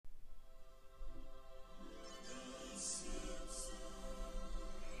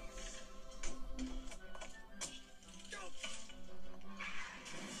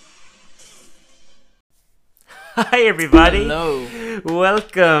Hi everybody. Hello.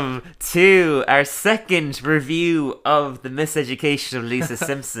 Welcome to our second review of The Miseducation of Lisa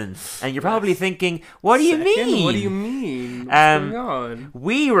Simpson. And you're probably thinking, what do you mean? What do you mean? What's going on?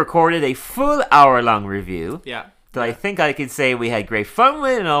 We recorded a full hour-long review. Yeah. That I think I could say we had great fun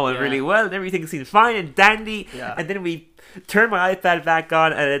with and all went really well and everything seemed fine and dandy. Yeah. And then we turned my iPad back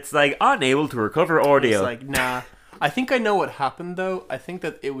on and it's like unable to recover audio. It's like, nah. I think I know what happened though. I think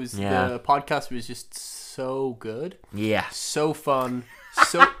that it was the podcast was just so good. Yeah. So fun.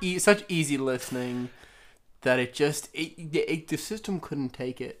 Such easy listening that the system couldn't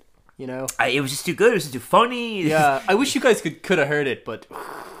take it, you know? It was just too good. It was just too funny. Yeah. I wish you guys could have heard it, but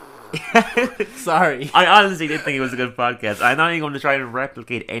sorry. I honestly did think it was a good podcast. I'm not even going to try and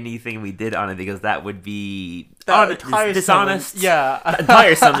replicate anything we did on it because that would be dishonest. Yeah.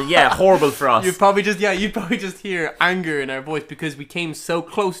 Tiresome. Yeah, horrible for us. You'd probably just hear anger in our voice because we came so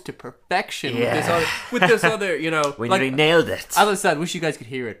close to perfection with this other, you know. We nearly nailed it. As I said, wish you guys could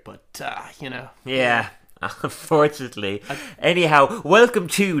hear it, but you know. Yeah. Unfortunately. Anyhow, welcome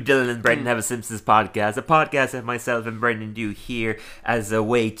to Dylan and Brendan Have a Simpsons podcast, a podcast that myself and Brendan do here as a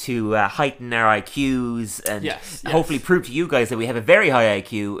way to heighten our IQs and hopefully prove to you guys that we have a very high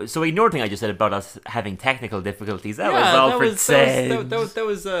IQ. So ignore the thing I just said about us having technical difficulties. That was Alfred said. That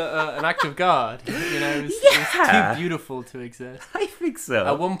was an act of God. You know, it was too beautiful to exist. I think so.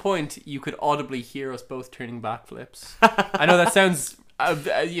 At one point, you could audibly hear us both turning backflips. I know that sounds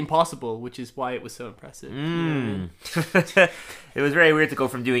impossible, which is why it was so impressive. It was very weird to go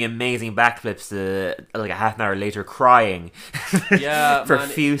from doing amazing backflips to like a half an hour later crying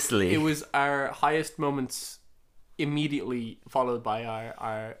profusely. It was our highest moments immediately followed by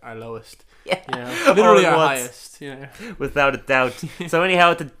our lowest. Yeah, you know? Literally our highest. You know? Without a doubt. So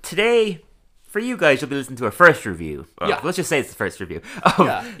anyhow, today, for you guys, you'll be listening to our first review. Let's just say it's the first review of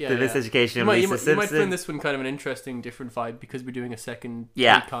The Miseducation of Lisa Simpson. You might find this one kind of an interesting, different vibe because we're doing a second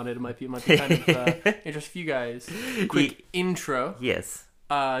take on it. It might be kind of interesting for you guys. Quick intro. Yes.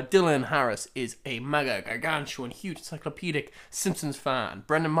 Dylan Harris is a mega, gargantuan, huge, encyclopedic Simpsons fan.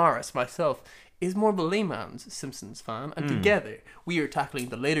 Brendan Morris, myself, is more of a layman's Simpsons fan, and together we are tackling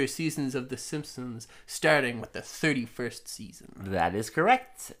the later seasons of The Simpsons, starting with the 31st season. That is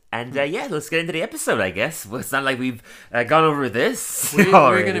correct. And let's get into the episode, I guess. Well, it's not like we've gone over this.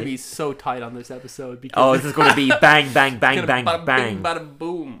 We're going to be so tight on this episode. Because this is going to be bang, bang, bang, bang, bada bang. Bing, bada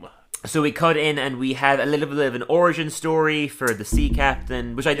boom. So we cut in and we had a little bit of an origin story for the sea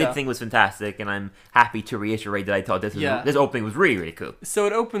captain, which I did think was fantastic, and I'm happy to reiterate that I thought this opening was really, really cool. So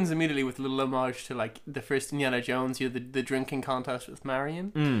it opens immediately with a little homage to like the first Indiana Jones, the drinking contest with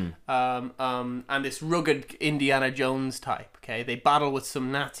Marion, and this rugged Indiana Jones type. Okay, they battle with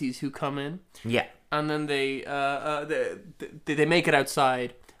some Nazis who come in, and then they make it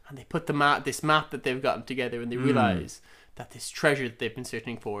outside, and they put this map that they've gotten together, and they realize that this treasure that they've been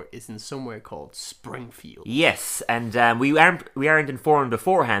searching for is in somewhere called Springfield. Yes, and we aren't informed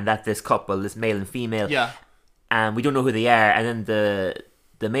beforehand that this couple, this male and female, and we don't know who they are. And then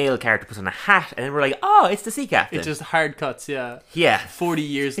the male character puts on a hat, and then we're like, oh, it's the sea captain. It's just hard cuts, yeah. 40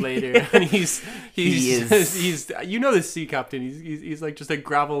 years later, and he's you know the sea captain. He's like just a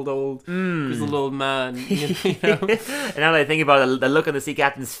gravelled old grizzled old man. You know? And now that I think about it, the look on the sea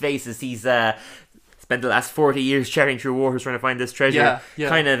captain's face is he's spent the last 40 years charting through waters trying to find this treasure,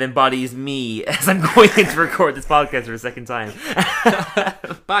 kind of embodies me as I'm going in to record this podcast for a second time.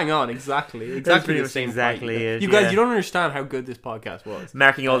 Bang on, exactly the same. Exactly it, you guys, you don't understand how good this podcast was.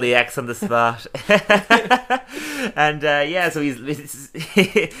 Marking all the X on the spot. And so he's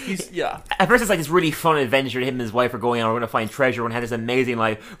at first it's like this really fun adventure. Him and his wife are going on, we're going to find treasure and have this amazing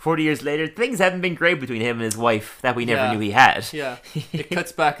life. 40 years later, things haven't been great between him and his wife that we never knew he had. It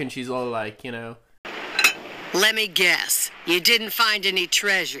cuts back and she's all like, you know, let me guess, you didn't find any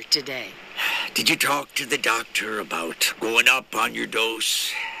treasure today. Did you talk to the doctor about going up on your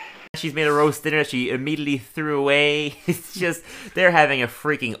dose? She's made a roast dinner she immediately threw away. It's just, they're having a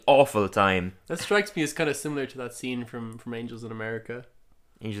freaking awful time. That strikes me as kind of similar to that scene from Angels in America.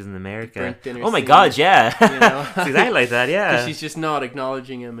 Angels in America. Oh my god, yeah. You know? It's exactly like that, yeah. She's just not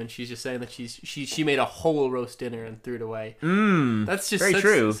acknowledging him, and she's just saying that she made a whole roast dinner and threw it away. That's just very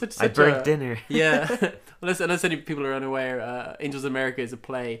true. I burnt dinner. Yeah. Unless any people are unaware, Angels in America is a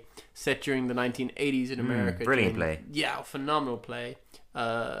play set during the 1980s in America. Brilliant play. Yeah, a phenomenal play.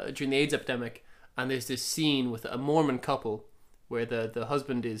 During the AIDS epidemic, and there's this scene with a Mormon couple where the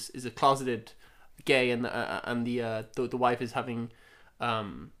husband is a closeted gay, and the wife is having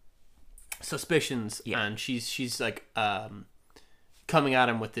suspicions, and she's like coming at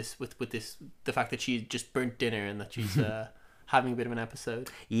him with the fact that she just burnt dinner and that she's having a bit of an episode.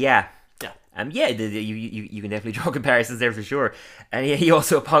 Yeah. Yeah. You can definitely draw comparisons there for sure. And he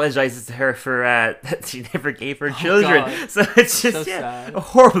also apologizes to her for that she never gave her children. God. So it's just So sad. a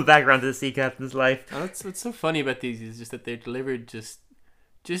horrible background to the sea captain's life. And what's so funny about these is just that they're delivered just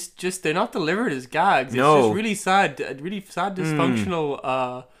they're not delivered as gags. No. It's just really sad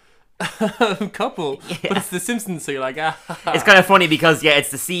dysfunctional couple. Yeah. But it's The Simpsons, so you're like, It's kind of funny because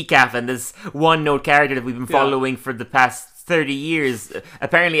it's the sea captain, this one note character that we've been following for the past 30 years.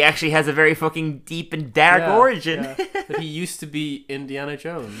 Apparently actually has a very fucking deep and dark origin. Yeah. That he used to be Indiana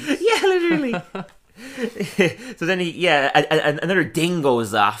Jones. Yeah, literally. So then another ding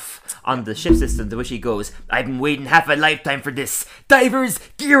goes off on the ship system, to which he goes, "I've been waiting half a lifetime for this. Divers,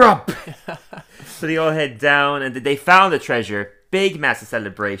 gear up!" So they all head down, and they found the treasure. Big, massive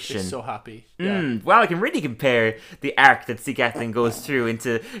celebration. They're so happy. Yeah. Wow, I can really compare the arc that Sea Captain goes through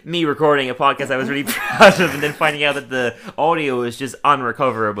into me recording a podcast I was really proud of, and then finding out that the audio is just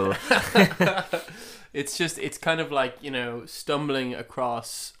unrecoverable. It's kind of like, stumbling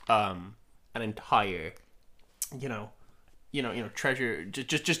across an entire, treasure,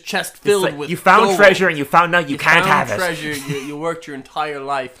 just chest filled Like, with you found gold. treasure and you found out you can't found have treasure it. you worked your entire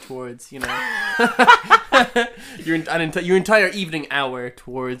life towards, your entire evening hour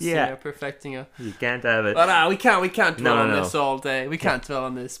towards perfecting it. You can't have it. But we can't dwell on No. this all day. We can't dwell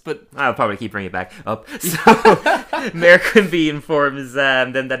on this. But I'll probably keep bringing it back up. So, Mayor Quimby informs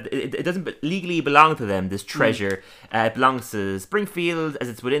them that it doesn't legally belong to them, this treasure. It belongs to Springfield, as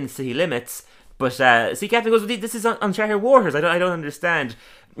it's within city limits. But Sea Captain goes, "This is uncharted waters. I don't understand."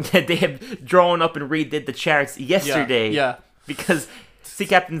 They have drawn up and redid the charts yesterday. Yeah. Because Sea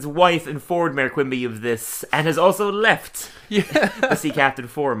Captain's wife informed Mayor Quimby of this, and has also left the Sea Captain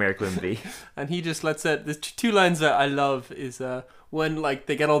for Mayor Quimby. And he just lets it. There's two lines that I love is when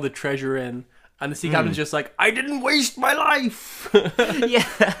they get all the treasure in, and the sea captain's just like, "I didn't waste my life." Yes.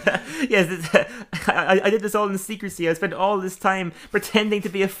 I did this all in secrecy. I spent all this time pretending to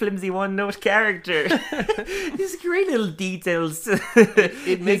be a flimsy one-note character. These great little details to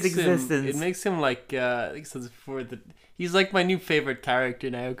his existence. It makes him like I think it says before that he's like my new favorite character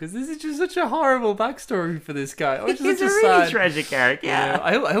now, because this is just such a horrible backstory for this guy. He's a really tragic character. Yeah.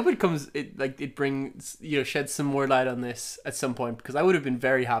 I hope it brings sheds some more light on this at some point, because I would have been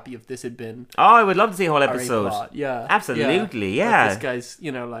very happy if this had been. Oh, I would love to see a whole a episode. plot. Yeah, Absolutely. Like Yeah. this guy's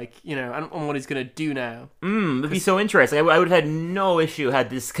and what he's gonna do now. It'd be so interesting. I would have had no issue had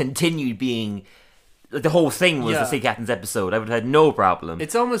this continued being. The whole thing was the Sea Captain's episode. I would have had no problem.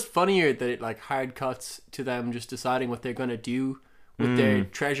 It's almost funnier that it hard cuts to them just deciding what they're gonna do with their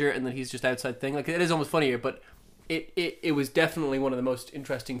treasure, and that he's just outside thing. Like, it is almost funnier, but it was definitely one of the most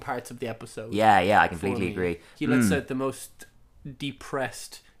interesting parts of the episode. Yeah, I completely agree. He lets out the most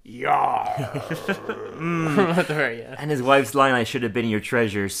depressed at the very end. And his wife's line, "I should have been your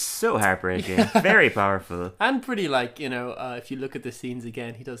treasure," so heartbreaking. Very powerful. And pretty if you look at the scenes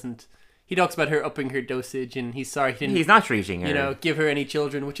again, he talks about her upping her dosage, and he's sorry he didn't. He's not treating her. Give her any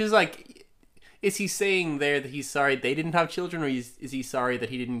children, which is like, is he saying there that he's sorry they didn't have children, or is he sorry that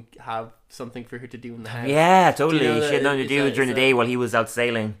he didn't have something for her to do in the house? Yeah, totally. Do you know She had nothing to do during the day while he was out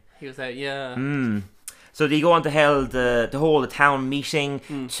sailing. He was like, yeah. So they go on to hold the town meeting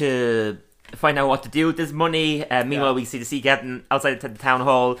to find out what to do with this money. Meanwhile, we see the Sea Captain outside the town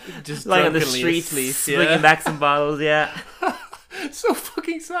hall, Just lying on the drunkenly streets, asleep, swinging back some bottles. Yeah. So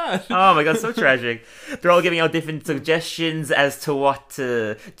fucking sad. Oh my god, so tragic. They're all giving out different suggestions as to what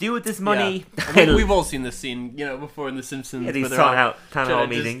to do with this money. Yeah. We've all seen this scene, before in The Simpsons. Yeah, these where they're town all hall trying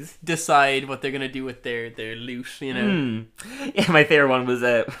to meetings. decide what they're gonna do with their loot. Yeah, my favorite one was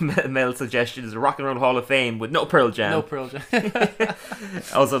Mel's suggestion is Rock and Roll Hall of Fame with no Pearl Jam. No Pearl Jam. I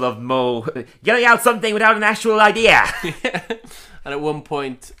also love Mo getting out something without an actual idea. And at one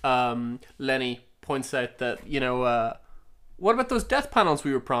point, Lenny points out that what about those death panels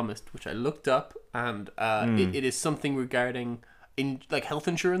we were promised? Which I looked up, and it is something regarding health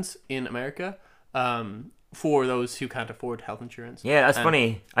insurance in America. For those who can't afford health insurance. Yeah, that's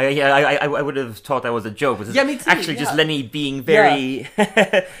funny. I would have thought that was a joke. Yeah, me too. Actually, just Lenny being very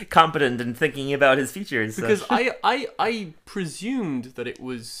competent and thinking about his features. Because I presumed that it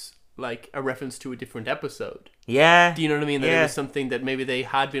was like a reference to a different episode. Yeah. Do you know what I mean? That it was something that maybe they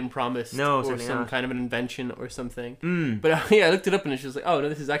had been promised, or some kind of an invention or something. But I looked it up, and it's just like, oh no,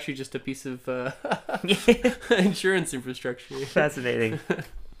 this is actually just a piece of insurance infrastructure. Fascinating.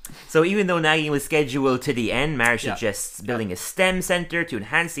 So even though nagging was scheduled to the end, Marge suggests building a STEM center to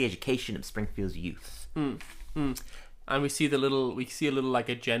enhance the education of Springfield's youth. And we see a little like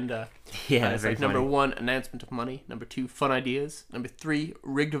agenda. Yeah, It's very like number funny. 1, announcement of money. Number 2, fun ideas. Number 3,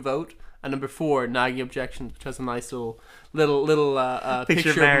 rigged vote. And number 4, nagging objections, which has a nice little picture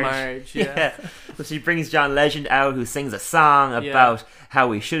of marriage. Yeah. So she brings John Legend out, who sings a song about how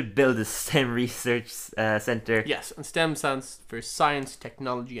we should build a STEM research center. Yes, and STEM stands for science,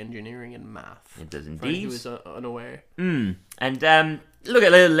 technology, engineering, and math. It does For anyone indeed. who is unaware. And look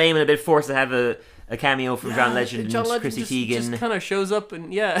at Little Lame and a bit forced to have a cameo from John Legend John and Legend Chrissy just, Teigen. just kind of shows up and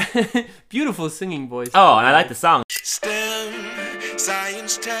beautiful singing voice. Oh, and I like the song. STEM,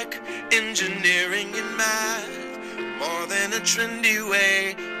 science, tech, engineering, and math. More than a trendy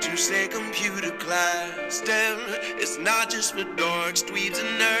way to say computer class. STEM is not just for dorks, dweebs,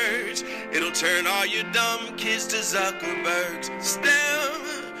 and nerds. It'll turn all your dumb kids to Zuckerbergs.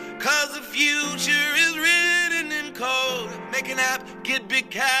 STEM, cause the future is written in code. Make an app, get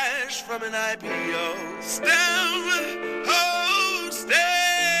big cash from an IPO. STEM, oh, STEM.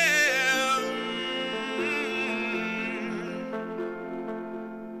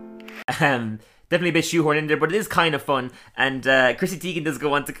 Definitely a bit shoehorned in there, but it is kind of fun. And Chrissy Teigen does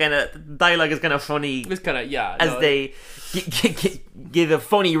go on to dialogue is kind of funny It's kind of as they give a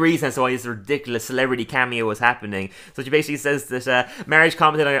funny reason as to why this ridiculous celebrity cameo was happening. So she basically says that Marriage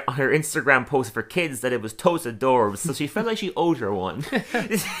commented on her Instagram post for kids that it was toasted doors, so she felt like she owed her one.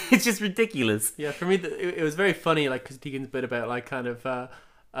 It's just ridiculous. Yeah, for me, it was very funny, like, because Tegan's bit about, like, kind of,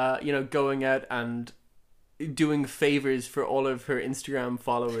 going out and doing favors for all of her Instagram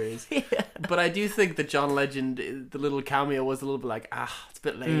followers. But I do think that John Legend, the little cameo, was a little bit like, it's a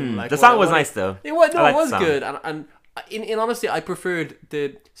bit lame. Like, The song was nice, though. It was, I liked it was the song. good. And in honesty, I preferred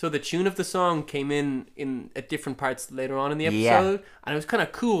the tune of the song came in at different parts later on in the episode, and it was kind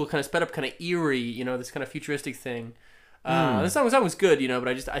of cool, kind of sped up, kind of eerie, this kind of futuristic thing. The song was good,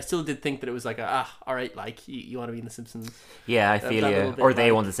 but I still did think that it was like all right, like you want to be in The Simpsons. Yeah, I feel that you. little bit Or they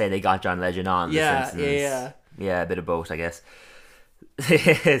like- want to say they got John Legend on Yeah, The Simpsons. yeah. Yeah, a bit of both, I guess.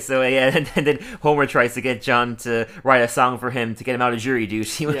 So and then Homer tries to get John to write a song for him to get him out of jury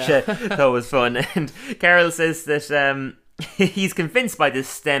duty, which I thought was fun. And Carol says that he's convinced by this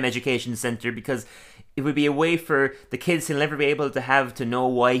STEM education center because it would be a way for the kids he'll never be able to have to know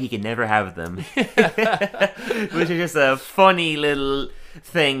why he can never have them. Which is just a funny little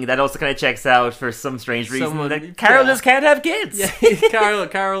thing that also kind of checks out for some strange reason that Carol just can't have kids. Yeah,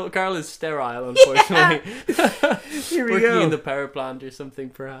 Carol is sterile, unfortunately. Here we Working go. in the power plant or something,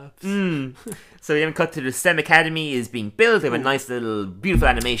 perhaps. So we then cut to the STEM Academy is being built. They have a nice little beautiful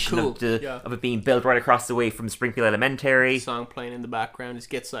animation Cool, of it being built right across the way from Springfield Elementary. Song playing in the background just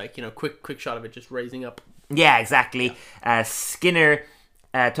gets like quick shot of it just raising up. Yeah, exactly. Skinner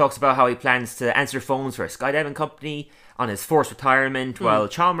talks about how he plans to answer phones for a skydiving company on his forced retirement, while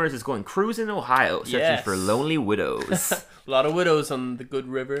Chalmers is going cruising in Ohio, searching for lonely widows. A lot of widows on the good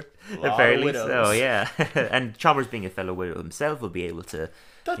river. Apparently so, yeah. And Chalmers, being a fellow widow himself, will be able to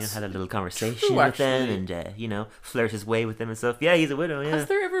have a little conversation true, with them actually. and flirt his way with them and stuff. Yeah, he's a widow. Yeah. Has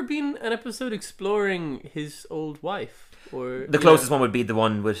there ever been an episode exploring his old wife? Or The closest one would be the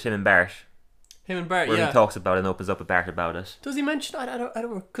one with him and Bart, him and Bart? where Yeah. he talks about it and opens up with Bart about it. Does he mention? I don't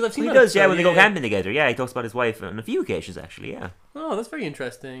because I've seen He that does, yeah, episode, when they go camping together. Yeah, he talks about his wife on a few occasions, actually, yeah. Oh, that's very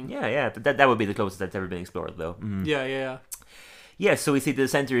interesting. Yeah, but that would be the closest that's ever been explored, though. Yeah. Yeah, so we see the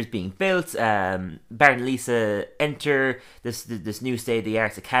centre is being built. Bart and Lisa enter this new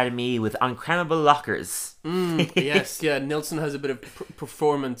state-of-the-art academy with uncrammable lockers. Yes, yeah. Nilsson has a bit of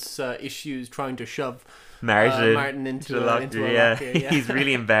performance issues trying to shove Martin into the a locker, into a yeah. locker. Yeah. He's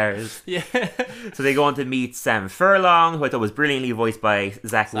really embarrassed. Yeah. So they go on to meet Sam Furlong, who I thought was brilliantly voiced by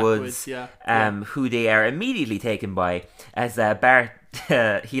Zach Woods, Woods, yeah. who they are immediately taken by as Bart.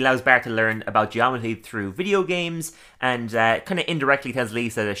 He allows Bart to learn about geometry through video games, and kind of indirectly tells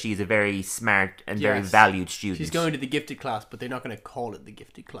Lisa that she's a very smart and very Yes. valued student. She's going to the gifted class, but they're not going to call it the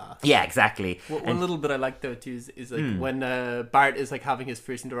gifted class. Yeah, exactly. One little bit I like though too is like when Bart is like having his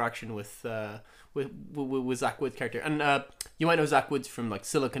first interaction with Zach Woods' character, and you might know Zach Woods from like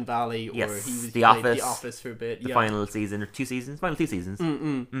Silicon Valley, or Yes, he was The played Office. The Office for a bit. The final season, or 2 seasons? Final 2 seasons.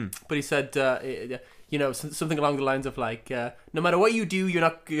 But he said, something along the lines of like, no matter what you do, you're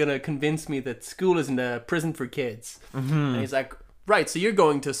not gonna convince me that school isn't a prison for kids. And he's like, right, so you're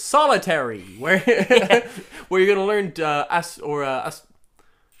going to solitary, where where you're gonna learn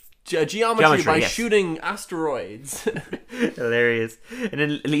geometry by yes. shooting asteroids. Hilarious. And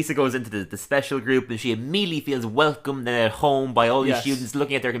then Lisa goes into the special group, and she immediately feels welcomed and at home by all these Yes. students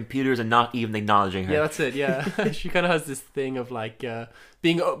looking at their computers and not even acknowledging her. Yeah, that's it. Yeah, she kind of has this thing of like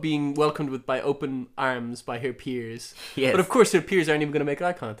being welcomed by open arms by her peers. Yes. But of course, her peers aren't even going to make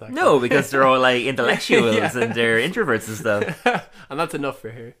eye contact. No, because they're all like intellectuals and they're introverts and stuff. And that's enough for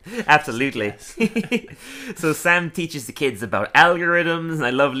her. Absolutely. So Sam teaches the kids about algorithms, and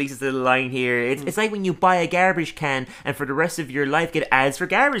I love Lisa's little line here. It's like when you buy a garbage can and for the rest of your life get ads for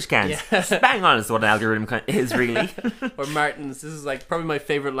garbage cans. Yeah. Bang on is what an algorithm is, really. Or Martin's. This is like probably my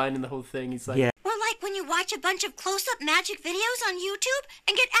favorite line in the whole thing. He's like, Yeah. Or like when you watch a bunch of close-up magic videos on YouTube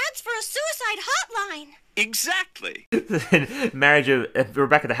and get ads for a suicide hotline. Exactly. Marge, we're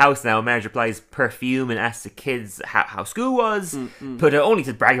back at the house now. Marge applies perfume and asks the kids how school was, but only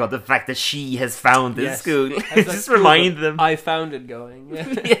to brag about the fact that she has found this school. How's that Just school remind that them. I found it going. Yeah,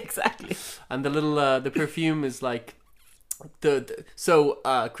 exactly. And the little the perfume is like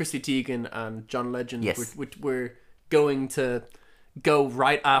Chrissy Teigen and John Legend Yes. were going to go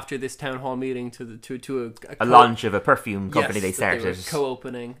right after this town hall meeting to A launch of a perfume company yes, they that started. were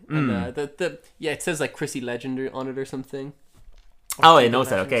co-opening. And it says like Chrissy Legend on it or something. Oh, I know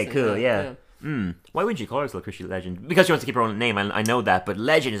that. Legend, Okay, so, cool. Yeah. Why wouldn't you call herself Chrissy Legend? Because she wants to keep her own name. I know that, but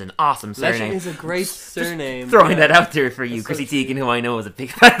Legend is an awesome surname. Legend is a great surname. Throwing yeah. that out there for you, That's Chrissy so Teigen, who I know is a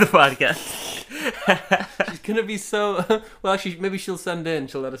big fan of the podcast. She's gonna be so. Well, actually, maybe she'll send in.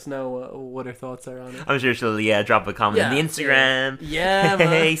 She'll let us know what her thoughts are on it. I'm sure she'll drop a comment on the Instagram. Yeah, man.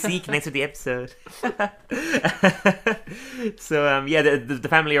 Hey, see, connects with the episode. So the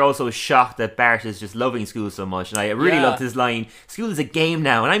family are also shocked that Bart is just loving school so much, and I really Yeah. loved his line. School is a game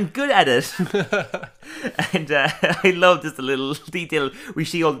now, and I'm good at it. And I love just a little detail. We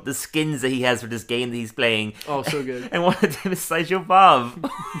see all the skins that he has for this game that he's playing. Oh, so good. And one of them is Sideshow Bob,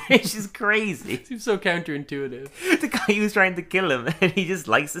 which is crazy. Seems so counterintuitive. The guy who's trying to kill him, and he just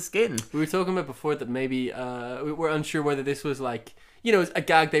likes the skin. We were talking about before that maybe we're unsure whether this was like, you know, a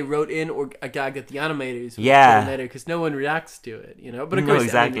gag they wrote in or a gag that the animators would Yeah. put in later because no one reacts to it, you know. But of No, course,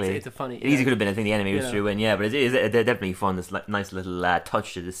 exactly. I mean, it's a funny. It easily could have been a thing the animators Yeah. threw in, yeah, but it is definitely fun. This nice little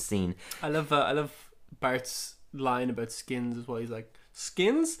touch to this scene. I love Bart's line about skins as well. He's like,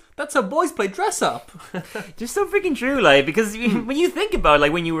 skins? That's how boys play dress up. Just so freaking true, like, because when you think about it,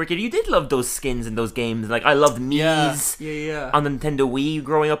 like when you were a kid, you did love those skins in those games. Like I loved Mii's yeah. on the Nintendo Wii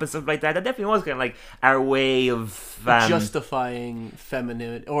growing up and stuff like that. That definitely was kind of like our way of justifying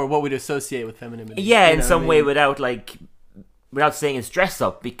femininity or what we'd associate with femininity. yeah, you in know some what I way mean? without saying it's dress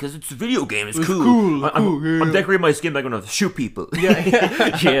up because it's a video game. It's cool. cool, I'm decorating my skin like I'm gonna shoot people.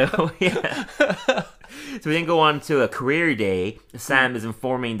 Yeah. Yeah. So we then go on to a career day. Sam is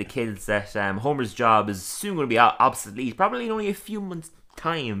informing the kids that Homer's job is soon going to be obsolete, probably in only a few months'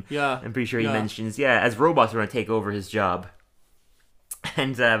 time. Yeah. I'm pretty sure he Yeah. mentions, as robots are going to take over his job.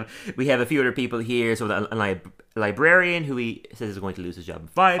 And we have a few other people here. So a librarian who he says is going to lose his job in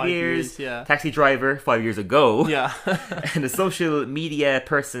 5 years. Yeah. Taxi driver 5 years ago. Yeah. And a social media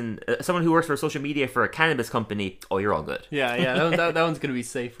person, someone who works for social media for a cannabis company. Oh, you're all good. Yeah. That one's gonna be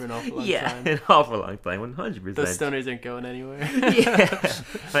safe for an awful long time. An awful long time, 100%. Those stoners aren't going anywhere. Yeah.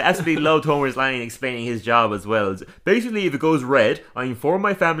 I absolutely loved Homer's line explaining his job as well. It's, basically, if it goes red, I inform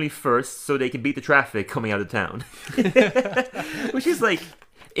my family first so they can beat the traffic coming out of town. Which is like,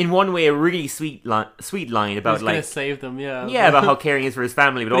 in one way, a really sweet line about He's gonna like, save them, yeah. about how caring he is for his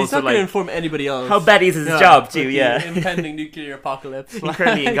family, but But he's also not gonna like inform anybody else. how bad he is at his Yeah, job with too. the Yeah, impending nuclear apocalypse.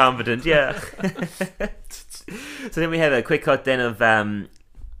 incredibly incompetent. Yeah. So then we have a quick cut then of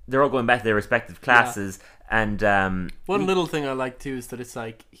they're all going back to their respective classes, and One little thing I like too is that it's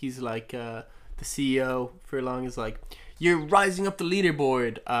like he's like the CEO for long is like, you're rising up the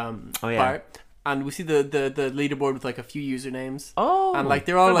leaderboard, Bart. And we see the leaderboard with like a few usernames. Oh, and like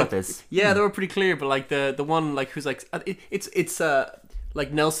they're all forgot like about this. Yeah, they were pretty clear, but like the one like who's like it's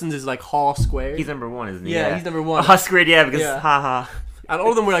like Nelson's is like Haw Squared. he's number one, isn't he? Yeah, he's number one. Oh, squared, yeah, because Yeah. haha. And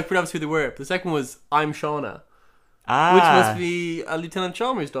all of them were like pretty obvious who they were. But the second was I'm Shauna, Ah, which must be Lieutenant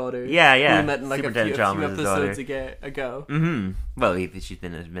Chalmers' daughter. Yeah, yeah. Who we met in like a few Superintendent Chalmers' episodes daughter. ago. Mm-hmm. Well, she's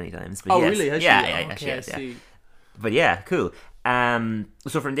been in it many times. But Oh, yes. really? Has Yeah, she? yeah, Oh, yeah, she okay, has, I yeah. see. But yeah, cool.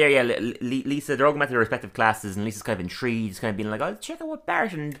 So from there, Lisa, they're all going back to their respective classes, and Lisa's kind of intrigued, kind of being like, "Oh, check out what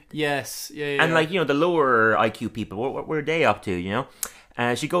Bart and Yes, yeah. and like the lower IQ people, what were they up to?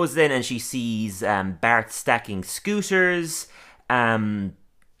 She goes in and she sees Bart stacking scooters,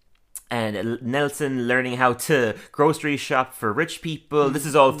 and Nelson learning how to grocery shop for rich people. This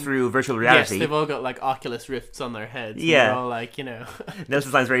is all through virtual Yes, reality. they've all got like Oculus Rifts on their heads. and Yeah. they're all like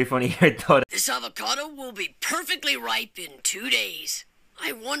Nelson's line's very funny. I thought This avocado will be perfectly ripe in 2 days.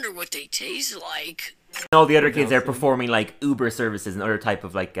 I wonder what they taste like. All the other kids are performing like Uber services and other type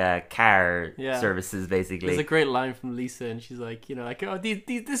of like car Yeah. services, basically. There's a great line from Lisa, and she's like, oh, these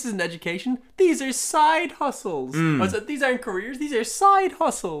this isn't education. These are side hustles. These aren't careers. These are side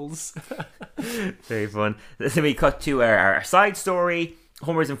hustles. Very fun. Then we cut to our side story.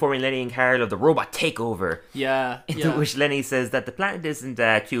 Homer's informing Lenny and Carl of the robot takeover. Yeah. To which Lenny says that the planet isn't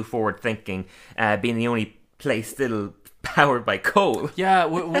too forward thinking, being the only place still powered by coal. Yeah,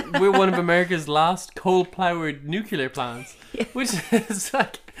 we're one of America's last coal-powered nuclear plants, which is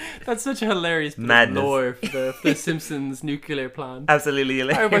like, that's such a hilarious bit of Madness. lore for the Simpsons nuclear plant. Absolutely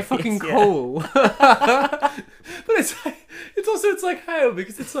hilarious. Powered by fucking yeah. coal. But it's like how,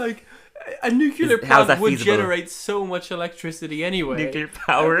 because it's like a nuclear How's that plant would feasible? generate so much electricity anyway. Nuclear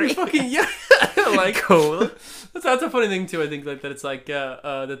power. Fucking yeah, like coal. That's a funny thing too. I think like that it's like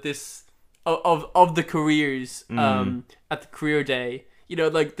that this of the careers at the career day.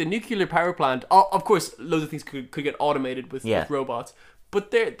 Like the nuclear power plant. Of course, loads of things could get automated with robots.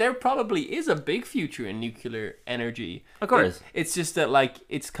 But there probably is a big future in nuclear energy. Of course. It's just that like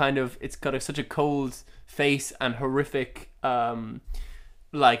it's got such a cold face and horrific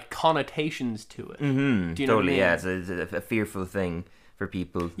like connotations to it. Mm-hmm. Do you know Totally, what I mean? yeah. It's a fearful thing for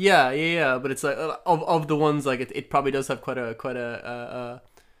people. Yeah. But it's like of the ones like it probably does have quite a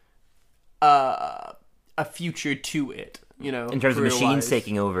future to it. In terms of machines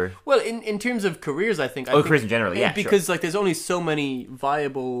taking over. Well, in terms of careers, I think. Careers in general, yeah. Because like there's only so many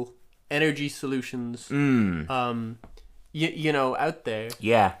viable energy solutions. Out there.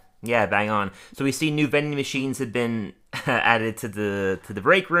 Yeah, bang on. So we see new vending machines had been added to the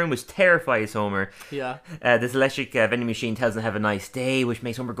break room, which terrifies Homer. Yeah. This electric vending machine tells him to have a nice day, which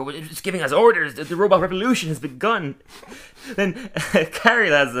makes Homer go, it's giving us orders. The robot revolution has begun. Then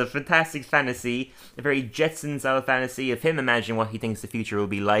Carol has a fantastic fantasy, a very Jetson-style fantasy of him imagining what he thinks the future will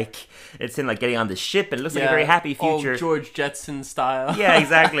be like. It's him like getting on the ship, and it looks like a very happy future. All George Jetson style. Yeah,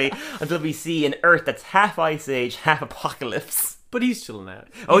 exactly. Until we see an Earth that's half Ice Age, half apocalypse. But he's chilling out.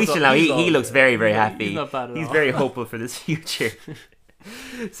 He's chilling out. He looks very, very happy. He's not bad at all. He's very hopeful for this future.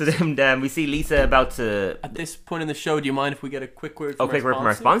 So then we see Lisa about to... At this point in the show, do you mind if we get a quick word from quick word from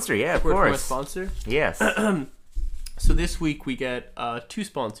our sponsor? Yeah, of quick word course. from our sponsor? Yes. So this week we get two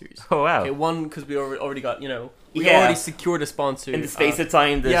sponsors. Oh, wow. Okay, one, because we already got, we Yeah. already secured a sponsor. In the space of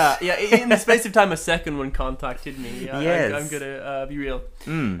time. Yeah, in the space of time, a second one contacted me. Yes. I'm going to be real.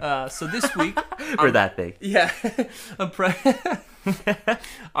 So this week... We're that big. Yeah. I'm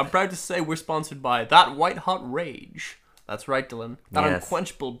proud to say we're sponsored by That White Hot Rage. That's right, Dylan. That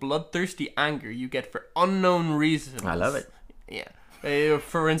unquenchable, bloodthirsty anger you get for unknown reasons. I love it. Yeah.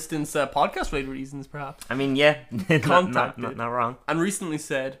 For instance, podcast-related reasons, perhaps. I mean, yeah. Contacted. Not wrong. And recently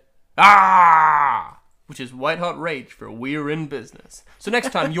said, "Ah!" which is white hot rage for we're in business. So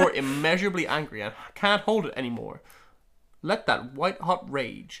next time you're immeasurably angry and can't hold it anymore, let that white hot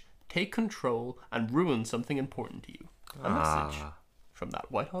rage take control and ruin something important to you. A message from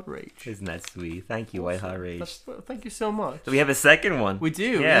That White Hot Rage. Isn't that sweet? Thank you, White Hot Rage. Thank you so much. So we have a second one. We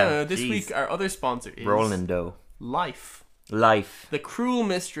do. Yeah. This week our other sponsor is Rolling dough. Life. Life. The cruel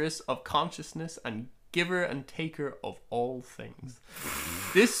mistress of consciousness and giver and taker of all things.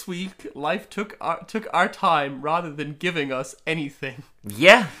 This week, Life took our time rather than giving us anything.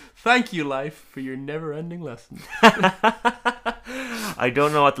 Yeah. Thank you, Life, for your never-ending lesson. I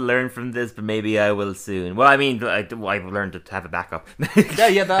don't know what to learn from this, but maybe I will soon. Well, I mean, I've learned to have a backup.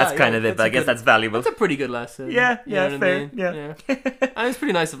 That's kind of it, but I guess that's valuable. That's a pretty good lesson. Yeah, You know what fair. I mean? Yeah. And it's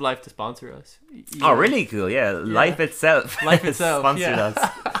pretty nice of Life to sponsor us. Oh, really cool, yeah. Life itself. Life itself, sponsored yeah.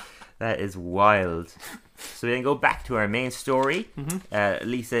 us. That is wild. So we then go back to our main story.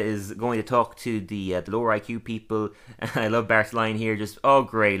 Lisa is going to talk to the lower IQ people. I love Bart's line here. Just, oh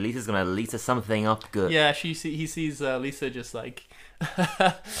great, Lisa's going to Lisa something up good. Yeah, he sees Lisa just like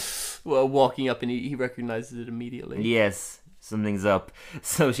walking up, and he recognizes it immediately. Yes, something's up.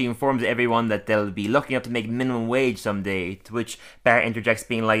 So she informs everyone that they'll be lucky enough to make minimum wage someday. To which Bart interjects,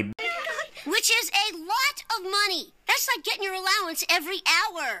 being like, Which is a lot of money. That's like getting your allowance every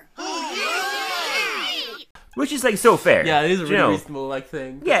hour. which is like so fair. Yeah, it is a You really know, reasonable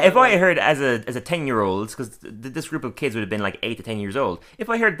thing. Yeah, if I heard as a 10-year-old, because this group of kids would have been like 8 to 10 years old, if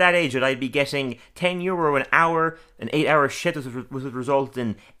I heard that age that I'd be getting €10 an hour, an 8-hour shift would result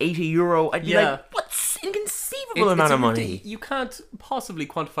in €80, I'd be like, what's inconceivable amount of money? You can't possibly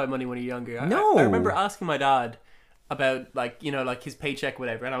quantify money when you're younger. No. I remember asking my dad about like his paycheck,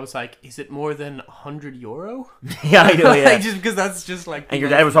 whatever, and I was like, is it more than €100? Yeah, I know, yeah. Just because that's just like. And your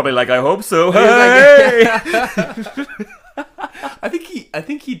dad was probably like, I hope so. He was Hey! like, I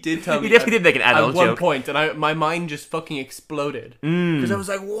think he did tell me. He definitely did make an adult at one joke. point, and my mind just fucking exploded because I was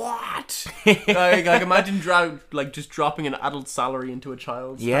like, "What?" like imagine just dropping an adult salary into a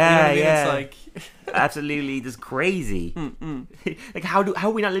child's. Yeah, you know what I mean? yeah. It's like, Absolutely, just crazy. Like, how are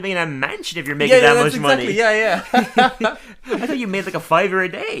we not living in a mansion if you're making that that's much money? exactly. Yeah. I thought you made like a $5 a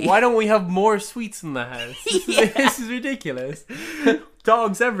day. Why don't we have more sweets in the house? This is ridiculous.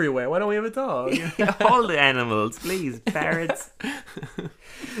 Dogs everywhere. Why don't we have a dog? All the animals, please, parrots.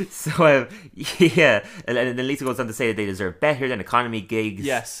 So, yeah. And then Lisa goes on to say that they deserve better than economy gigs.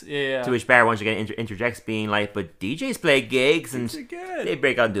 Yes, yeah. To which Barrett once again interjects, being like, but DJs play gigs, and Gigs are good. they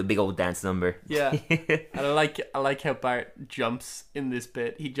break out into a big old dance number. Yeah, and I like how Bart jumps in this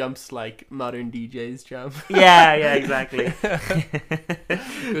bit. He jumps like modern DJs jump. Yeah, exactly.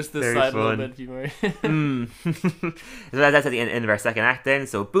 Goes to the Very side a fun. little bit more. So that's at the end of our second act then.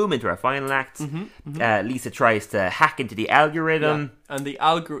 So boom, into our final act. Lisa tries to hack into the algorithm. And the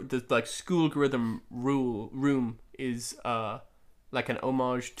like schoolgorithm room is like an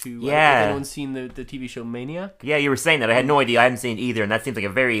homage to. Yeah. Has anyone seen the TV show Maniac? Yeah, you were saying that. I had no idea. I haven't seen it either, and that seems like a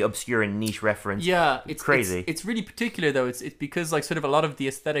very obscure and niche reference. Yeah, it's crazy. It's really particular though. It's because like sort of a lot of the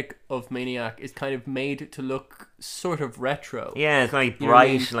aesthetic of Maniac is kind of made to look sort of retro. Yeah, it's kind of like You know what I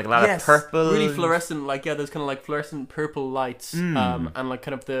bright mean? and like a lot Yes, of purple. really fluorescent. Like there's kind of like fluorescent purple lights, and like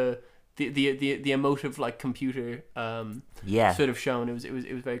kind of the emotive like computer Yeah. sort of shown. It was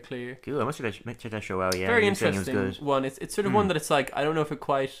very clear. Cool. I must check that show out. Yeah, Very you were saying interesting It was good. one. It's sort of one that it's like I don't know if it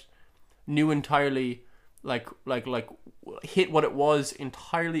quite knew entirely like hit what it was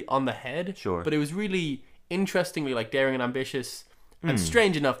entirely on the head. Sure. But it was really interestingly like daring and ambitious and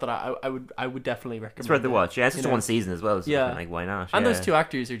strange enough that I would definitely recommend. It's worth the it, watch. Yeah, it's just you know? one season as well. So Yeah. like why not? And Yeah. those two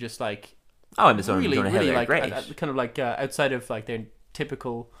actors are just like Oh, I'm just really Heather, like great. kind of like outside of like their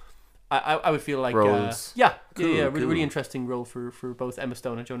typical. I would feel like Roles. really, Cool. really interesting role for both Emma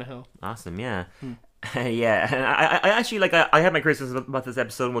Stone and Jonah Hill. Awesome, yeah. Yeah, and I actually like I had my criticisms about this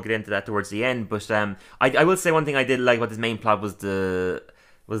episode, and we'll get into that towards the end. But I will say one thing I did like about this main plot was the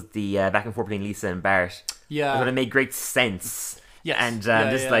back and forth between Lisa and Bart. Yeah. I thought it made great sense. Yes. And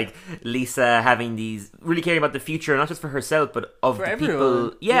Yeah, just yeah. like Lisa having these really caring about the future, not just for herself, but of For the everyone.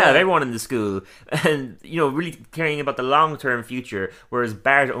 people, yeah, Yeah. of everyone in the school, and really caring about the long term future. Whereas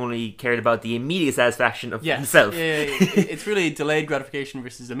Bart only cared about the immediate satisfaction of Yes. himself. Yeah. It's really delayed gratification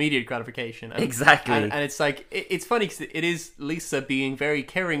versus immediate gratification. And, Exactly. And it's like it's funny because it is Lisa being very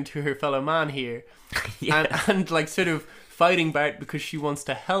caring to her fellow man here, Yeah. and like sort of fighting Bart because she wants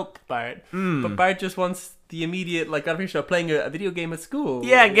to help Bart, but Bart just wants the immediate like gratification of playing a video game at school.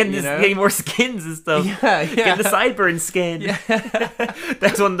 Yeah, getting you know? getting more skins and stuff. Yeah. Getting the sideburn skin. Yeah.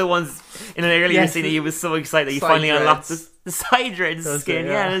 That's one of the ones in an earlier Yes, scene that he was so excited that he side finally unlocked dreads. the side dreads Those skin.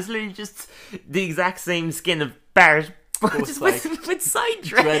 are, Yeah, yeah. it's literally just the exact same skin of Bart, but Both, just like, with side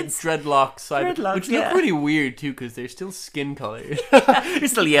dreads. dreadlocks, Dreadlocks, which yeah. look pretty weird too because they're still skin colored. They're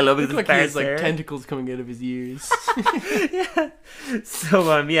still yellow because Look of like he Bart's has like hair. tentacles coming out of his ears. So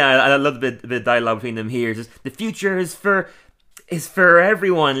I love the bit of dialogue between them here. Just the future is for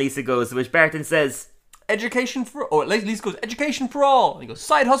everyone. Lisa goes, to which Barton says, Education for or at least goes education for all. And he goes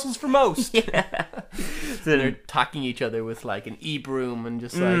side hustles for most. so They're attacking each other with like an e-broom and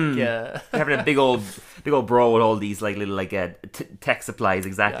just like having a big old brawl with all these like little like tech supplies,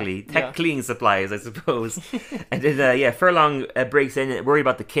 exactly. Yeah, Tech yeah. cleaning supplies, I suppose. And then Furlong breaks in worried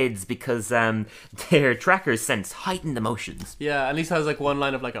about the kids because their trackers sense heightened emotions. yeah. At least has like one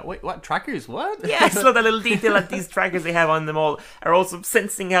line of like, wait, what trackers? What? Yeah, I just love that little detail that these trackers they have on them all are also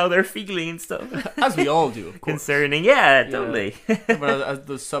sensing how they're feeling and stuff. As we all do, of course. Concerning, yeah, totally. But as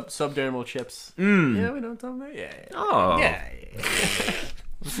the subdermal chips. Yeah, we know what I'm talking about. Yeah. Oh, Yeah.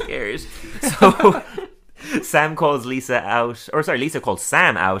 I'm scared. So Sam calls Lisa out, or sorry, Lisa calls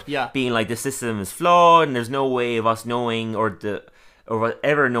Sam out, Yeah. being like the system is flawed and there's no way of us knowing or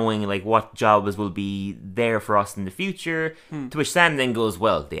ever knowing like what jobs will be there for us in the future. To which Sam then goes,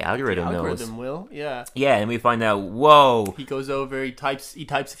 "Well, the algorithm knows." Algorithm will. Yeah. Yeah, and we find out, whoa, He goes over. He types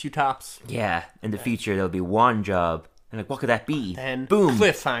a few taps. yeah, in the future there'll be one job. And like, what could that be? Then boom,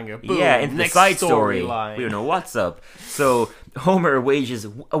 cliffhanger. Boom. yeah, into the Next side story. storyline. We don't know what's up. So Homer wages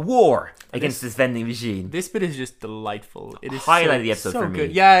a war against this vending machine. This bit is just delightful. It is Highlight so, of the episode so for me,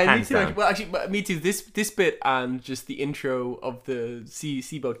 good. Yeah, me hands too. down. Actually. Well, actually, me too. This bit and just the intro of the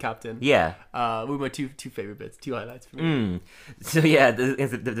seaboat captain. Yeah. Were my two favorite bits, two highlights for me. So yeah, the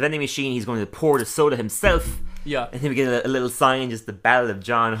vending machine, he's going to pour the soda himself. Yeah, And then we get a little sign, just the Ballad of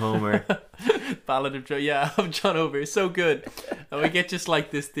John Homer. Ballad of John Homer, so good. And we get just like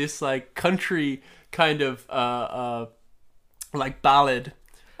this like country kind of like ballad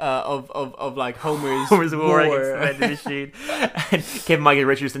of like Homer's war against the vending machine. And Kevin Michael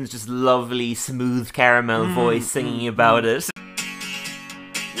Richardson's just lovely, smooth caramel voice singing about it.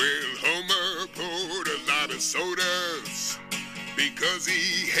 Well, Homer poured a lot of sodas because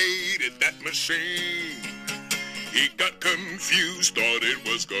he hated that machine. He got confused, thought it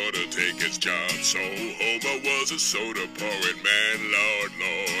was gonna take his job. So Homer was a soda pouring man, Lord,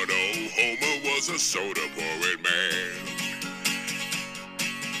 Lord. Oh, Homer was a soda pouring man.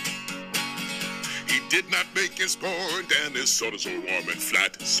 He did not make his point, and his sodas were warm and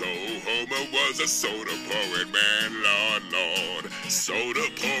flat. So Homer was a soda pouring man, Lord, Lord. Soda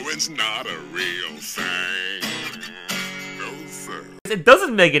pouring's not a real thing. No, sir. It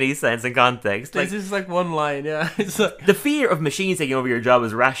doesn't make any sense in context. Like, This is like one line, yeah. It's like, the fear of machines taking over your job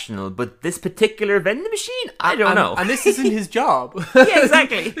is rational, but this particular vending machine, I don't know. and this isn't his job. Yeah,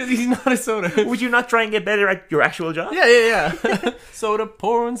 exactly. He's not a soda. Would you not try and get better at your actual job? Yeah. Soda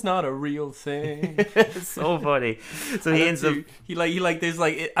pouring's not a real thing. It's so funny. So he ends up. He there's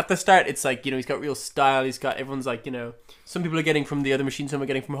like at the start it's like, you know, he's got real style. He's got everyone's like, you know, some people are getting from the other machine, some are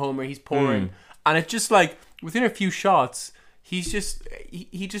getting from Homer. He's pouring, and it's just like within a few shots. He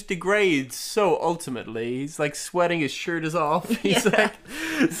just degrades so ultimately. He's like sweating, his shirt is off. He's like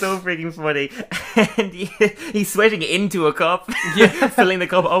so freaking funny. And he's sweating into a cup. Filling the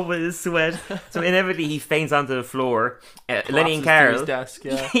cup up with his sweat. So inevitably he faints onto the floor. Lenny and collapses to Carol his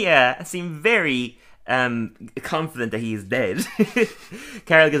desk, yeah, seem very confident that he is dead.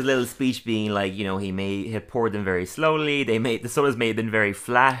 Carol gives a little speech being like, you know, he may have poured them very slowly. The sodas may have been very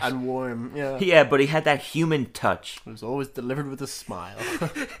flat and warm. Yeah, but he had that human touch. It was always delivered with a smile.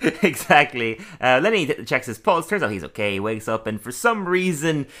 Exactly. Lenny checks his pulse. Turns out he's okay. He wakes up and for some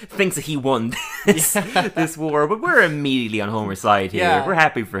reason thinks that he won this war. But we're immediately on Homer's side here. Yeah. We're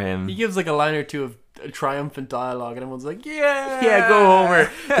happy for him. He gives like a line or two of triumphant dialogue, and everyone's like, yeah, go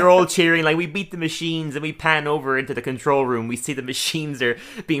Homer. They're all cheering like, we beat the machines. And we pan over into the control room. We see the machines are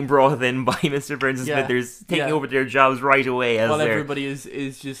being brought in by Mr. Burns and Smithers, taking over their jobs right away as while they're everybody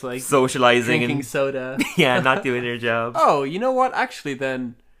is just like socializing drinking and soda. not doing their job. Oh, you know what, actually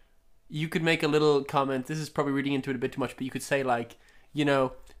then you could make a little comment. This is probably reading into it a bit too much, but you could say like, you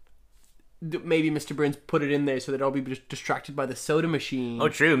know, maybe Mr. Burns put it in there so they'd all be distracted by the soda machine. Oh,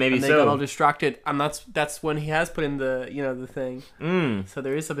 true, maybe and they so. got all distracted, and that's when he has put in the, you know, the thing. So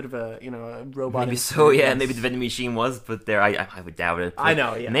there is a bit of a, you know, a robot. Maybe so, yeah. Maybe the vending machine was put there. I would doubt it. I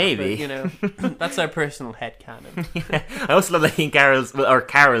know, yeah. Maybe. But, you know, that's our personal headcanon. Yeah. I also love like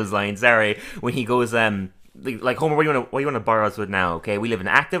Carol's line. Sorry, when he goes like Homer, what do you want to borrow us with now? Okay, we live an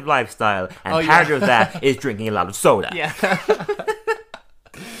active lifestyle, and part of that is drinking a lot of soda. Yeah.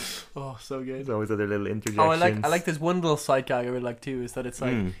 Oh, so good. There's always other little interjections. Oh, I like this one little side gag I really like too, is that it's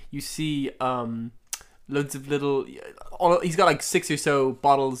like you see loads of little he's got like 6 or so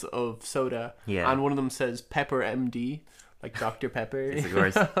bottles of soda, and one of them says Pepper MD, like Dr. Pepper. Yes,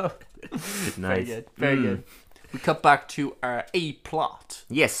 of course. Nice. Very good. We cut back to our A plot.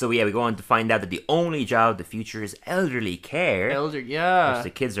 Yes, so we go on to find out that the only job of the future is elderly care. Which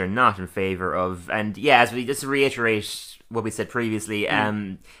the kids are not in favor of. And yeah, as we just reiterate what we said previously,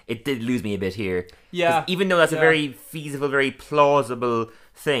 it did lose me a bit here. Yeah. Even though that's a very feasible, very plausible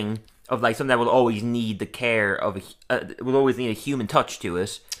thing of like something that will always need the care of will always need a human touch to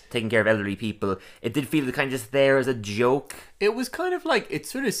it, taking care of elderly people. It did feel kind of just there as a joke. It was kind of like, it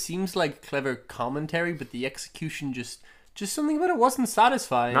sort of seems like clever commentary, but the execution just something about it wasn't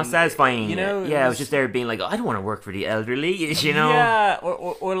satisfying. Not satisfying, you know. Yeah, it was just there being like, oh, I don't want to work for the elderly, you know. Yeah,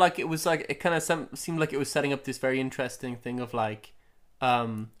 or like it was like, it kind of seemed like it was setting up this very interesting thing of like,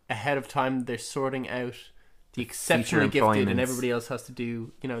 ahead of time they're sorting out the exceptionally gifted, and everybody else has to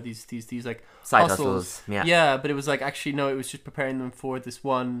do, you know, these like side hustles. Yeah, but it was like, actually no, it was just preparing them for this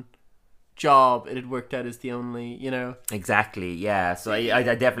one job. It had worked out as the only, you know. Exactly, yeah. So I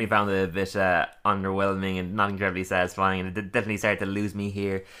definitely found it a bit underwhelming and not incredibly satisfying, and it definitely started to lose me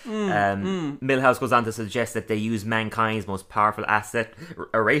here. Milhouse goes on to suggest that they use mankind's most powerful asset,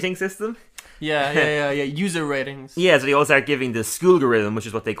 a rating system. Yeah. User ratings. Yeah, so they all start giving the schoolgorithm, which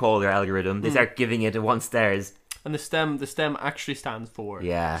is what they call their algorithm. They start giving it 1 stars. And the STEM actually stands for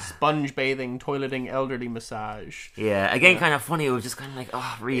sponge bathing, toileting, elderly massage. Yeah, again, kind of funny. It was just kind of like,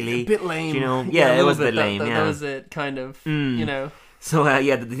 oh, really? A bit lame. You know? Yeah, it was a bit lame. That was it, kind of. You know. So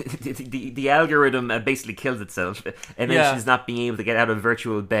the algorithm basically kills itself. It mentions not being able to get out of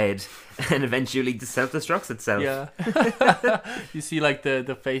virtual bed, and eventually self-destructs itself. Yeah. You see, like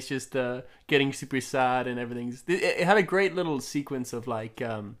the face just getting super sad and everything's. It had a great little sequence of like.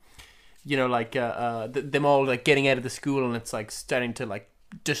 You know, like them all like getting out of the school, and it's like starting to like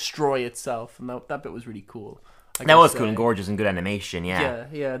destroy itself, and that bit was really cool. That was cool and gorgeous and good animation, Yeah,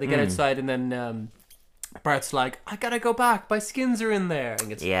 they get outside and then Bart's like, I gotta go back, my skins are in there, and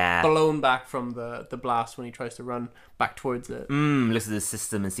gets blown back from the blast when he tries to run back towards it. Looks at the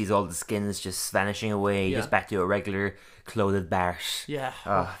system and sees all the skins just vanishing away, just back to a regular clothed Bart. Yeah.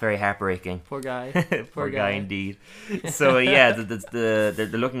 Oh, very heartbreaking. Poor guy. Poor guy indeed. So yeah, they're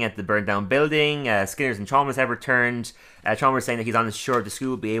looking at the burned down building. Skinners and Chalmers have returned. Chalmers saying that he's unsure the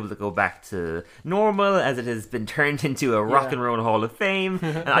school will be able to go back to normal as it has been turned into a rock and roll hall of fame.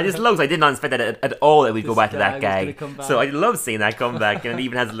 And I just love, I did not expect that at all that we'd go back to that gag. So I love seeing that come back, and it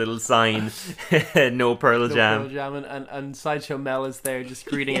even has a little sign, no Pearl Jam. Pearl Jam, and Sideshow Mel is there just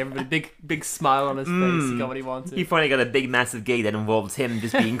greeting everybody, big smile on his face. He got what he wanted. He finally got a big massive gig that involves him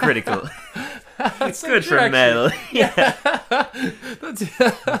just being critical. It's good for actually. Mel. Yeah.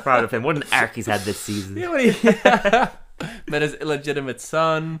 I'm proud of him. What an arc he's had this season. Met his illegitimate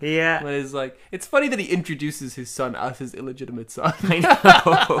son. Yeah. Met his, it's funny that he introduces his son as his illegitimate son. I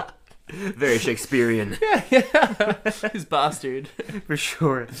know. Very Shakespearean. Yeah. His bastard. For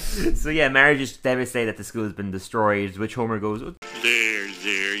sure. So yeah, Marge is devastated that the school has been destroyed, which Homer goes,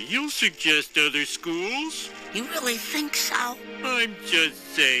 There, you'll suggest other schools? You really think so? I'm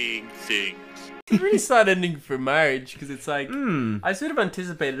just saying things. It's a really sad ending for Marge, because it's like, I sort of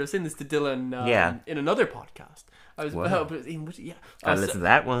anticipated, I was saying this to Dylan in another podcast. I was Gotta listen to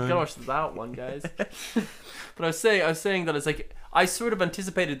that one. Gotta watch that one, guys. But I was saying that it's like, I sort of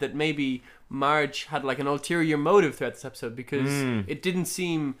anticipated that maybe Marge had like an ulterior motive throughout this episode, because it didn't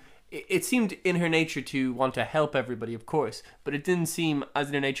seem... It seemed in her nature to want to help everybody, of course, but it didn't seem as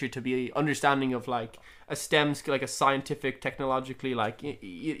in her nature to be understanding of like a STEM, like a scientific, technologically, like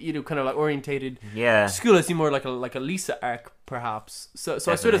you know, kind of like orientated school. It seemed more like a Lisa arc, perhaps. So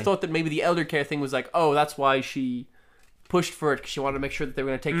I sort of thought that maybe the elder care thing was like, oh, that's why she pushed for it, because she wanted to make sure that they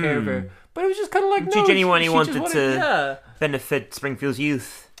were going to take care of her. But it was just kind of like, no, she genuinely wanted to yeah. benefit Springfield's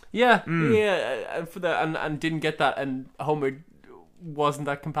youth. Yeah, and for that, and didn't get that, and Homer wasn't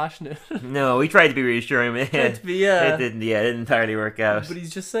that compassionate. No, we tried to be reassuring. It didn't entirely work out. But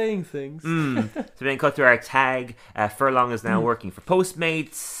he's just saying things. So then cut to our tag. Furlong is now working for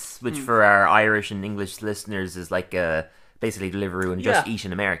Postmates, which for our Irish and English listeners is like basically Deliveroo and Just Eat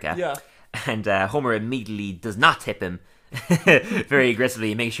in America. Yeah. And Homer immediately does not tip him. Very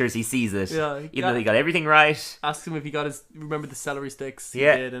aggressively, makes sure he sees it. Yeah, even though he got everything right. Ask him if he got remember the celery sticks.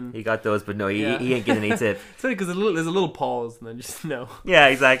 Yeah, he did, and he got those, but no, he ain't getting any tip. It's funny because there's a little pause and then just no. Yeah,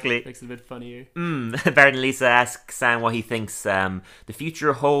 exactly. Makes it a bit funnier. Bart and Lisa ask Sam what he thinks the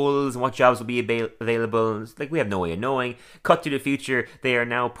future holds and what jobs will be available. It's like, we have no way of knowing. Cut to the future, they are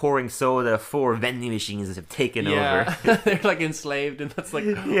now pouring soda. 4 vending machines have taken over. They're like enslaved, and that's like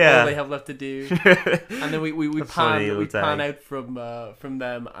all they have left to do. And then we pan out from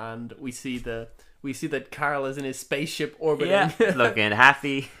them, and we see that Carl is in his spaceship orbiting, looking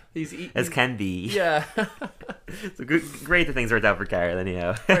happy he's as can be. Yeah. So great that things worked out for Carl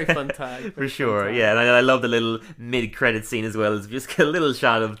anyhow. Very fun tag. For sure, yeah. And I love the little mid-credit scene as well. It's just a little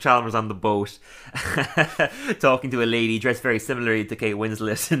shot of Chalmers on the boat talking to a lady dressed very similarly to Kate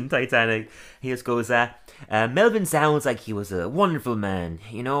Winslet in Titanic. He just goes, Melvin sounds like he was a wonderful man.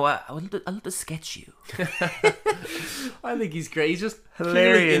 You know, I'd love to sketch you. I think he's great. He's just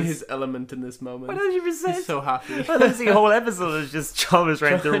hilarious in his element in this moment. 100%. He's so happy. I love to see a whole episode is just Chalmers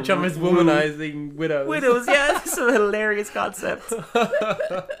trying to Chalmers womanizing widows. Widows, yeah, that's a hilarious concept.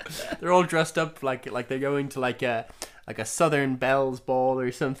 They're all dressed up like they're going to like a Southern Belles ball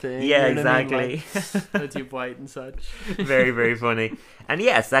or something. Yeah, you know exactly. I mean? Like, Betty White and such. Very, very funny. And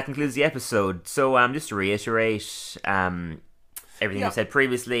yes, that concludes the episode. So just to reiterate, everything we said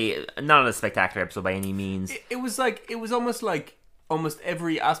previously, not a spectacular episode by any means. It was almost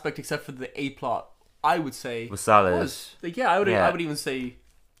every aspect except for the A plot, I would say, was solid. I would even say,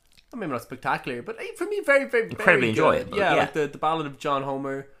 maybe not spectacular, but for me, very, very, incredibly enjoyable. Yeah, like the Ballad of John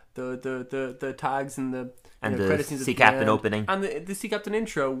Homer, the tags and the the Sea Captain opening and the Sea Captain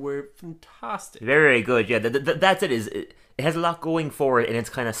intro were fantastic. Very, very good. Yeah, that's it. It has a lot going for it in its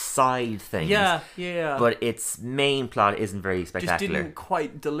kind of side things. Yeah. But its main plot isn't very spectacular. Just didn't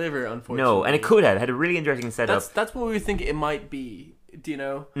quite deliver, unfortunately. No, and it could have. It had a really interesting setup. That's what we were thinking it might be. Do you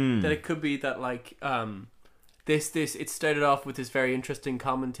know that it could be that like this it started off with this very interesting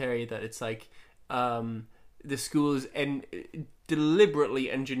commentary that it's like the schools and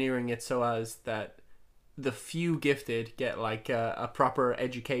deliberately engineering it so as that the few gifted get like a proper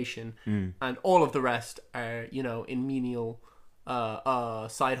education and all of the rest are, you know, in menial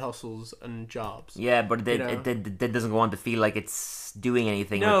side hustles and jobs. Yeah, but it doesn't go on to feel like it's doing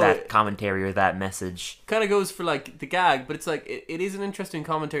anything with that commentary or that message. Kind of goes for like the gag, but it's like it is an interesting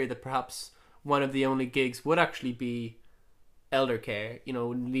commentary that perhaps one of the only gigs would actually be elder care, you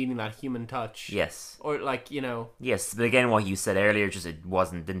know, needing that human touch. Yes. Or like, you know, Yes, but again, what you said earlier, just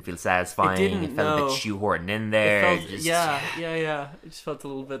didn't feel satisfying. It felt a bit shoehorned in there. it felt, yeah. It just felt a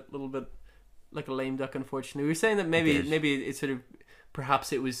little bit like a lame duck. Unfortunately, we were saying that maybe it's sort of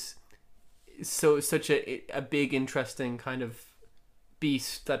perhaps it was such a big interesting kind of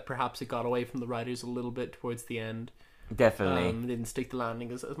beast that perhaps it got away from the writers a little bit towards the end. Definitely. They didn't stick the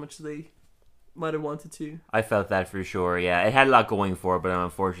landing as much as they might have wanted to. I felt that for sure, yeah. It had a lot going for it, but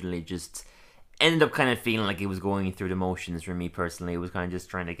unfortunately just ended up kind of feeling like it was going through the motions for me personally. It was kind of just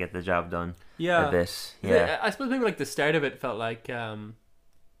trying to get the job done a bit. Yeah. I suppose maybe like the start of it felt like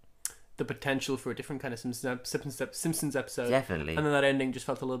the potential for a different kind of Simpsons episode. Definitely. And then that ending just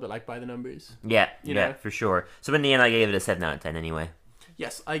felt a little bit like by the numbers. Yeah, You yeah, know? for sure. So in the end, I gave it a 7 out of 10 anyway.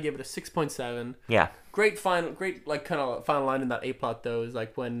 Yes, I gave it a 6.7. Yeah. Great like kind of final line in that A plot though is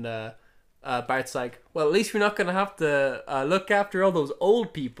like when Bart's like, well, at least we're not gonna have to look after all those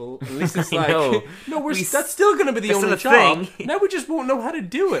old people. At least it's like, know. no, that's still gonna be the That's only still a job. thing. Now we just won't know how to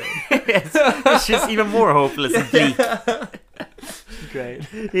do it. It's just even more hopeless and bleak. Great.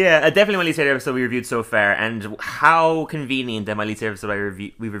 Yeah, definitely my least favorite episode we reviewed so far, and how convenient that my least favorite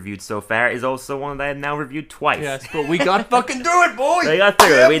episode we've reviewed so far is also one that I have now reviewed twice. Yes, but we got fucking through it, boy. We got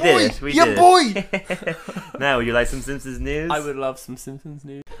through it. We did it. We did it. boy. Now, would you like some Simpsons news? I would love some Simpsons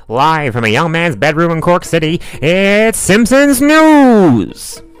news. Live from a young man's bedroom in Cork City, it's Simpsons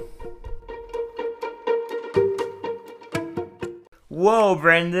News! Whoa,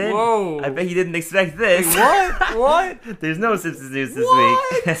 Brendan. Whoa. I bet you didn't expect this. What? There's no Simpsons news this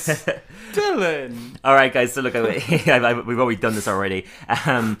What? week. Dylan. All right, guys. So look, we've already done this already.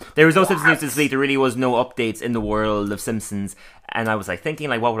 There was no Simpsons news this week. There really was no updates in the world of Simpsons, and I was like thinking,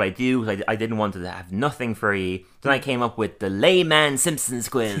 like, what would I do? I didn't want to have nothing for you. Then I came up with the Layman Simpsons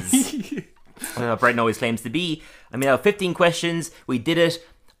quiz. Brendan always claims to be. I mean, out of 15 questions, we did it.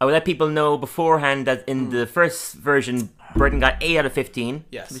 I would let people know beforehand that in the first version, Brendan got 8 out of 15.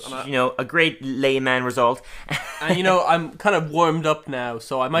 Yes, Which, and a great layman result. And I'm kind of warmed up now,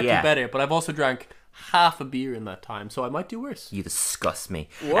 so I might Yeah. do better. But I've also drank half a beer in that time, so I might do worse. You disgust me.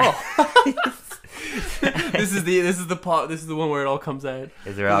 Whoa! This is the part. This is the one where it all comes out.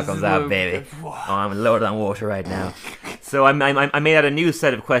 Is there all This comes is the out, one- baby. Whoa. Oh, I'm lower than water right now. So I made out a new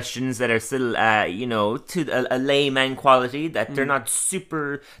set of questions that are still, to a layman quality. That they're not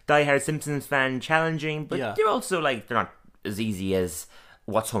super diehard Simpsons fan challenging, but Yeah. they're also they're not as easy as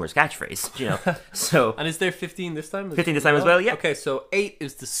what's Homer's catchphrase, So And is there 15 this time? 15 this time as well, yeah. Okay, so 8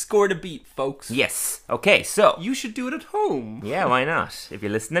 is the score to beat, folks. yes, okay, so You should do it at home. yeah, why not? If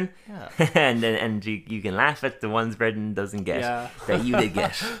you're listening, Yeah. and you can laugh at the ones Brendan doesn't get Yeah. that you did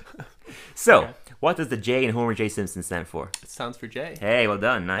get. So, what does the J in Homer J. Simpson stand for? It stands for J. Hey, well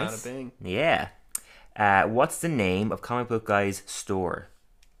done, nice. Bada bing. Yeah. What's the name of Comic Book Guy's store?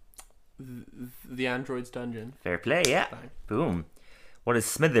 The Android's Dungeon. Fair play, yeah. Bang. Boom. What is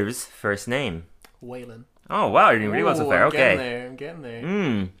Smithers' first name? Waylon. Oh wow, you're doing really well so far. I'm getting Okay. there. I'm getting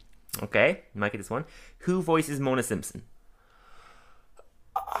there. Okay, you might get this one. Who voices Mona Simpson?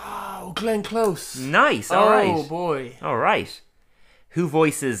 Oh, Glenn Close. Nice. All right. Oh boy. All right. Who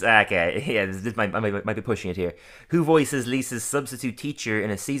voices? Okay, yeah, this might be pushing it here. Who voices Lisa's substitute teacher in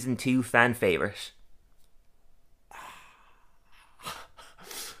a season 2 fan favorite?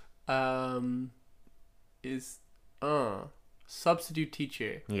 Is substitute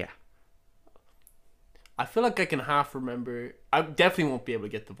teacher. Yeah. I feel like I can half remember. I definitely won't be able to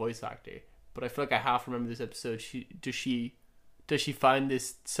get the voice actor, but I feel like I half remember this episode. Does she find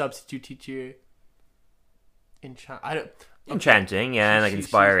this substitute teacher Enchanting, yeah, and She-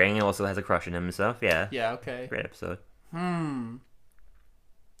 inspiring, and also has a crush on him and stuff. Yeah. Yeah, okay. Great episode. I'm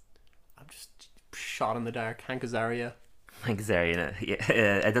just shot in the dark. Hank Azaria. Like Zarian,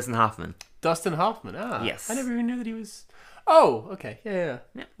 yeah, Dustin Hoffman. Dustin Hoffman. Ah, Yes. I never even knew that he was. Oh, okay. Yeah.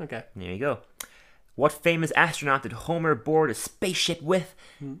 Okay. There you go. What famous astronaut did Homer board a spaceship with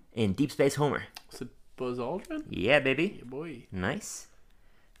in Deep Space Homer? Was it Buzz Aldrin? Yeah, baby. Yeah, boy. Nice.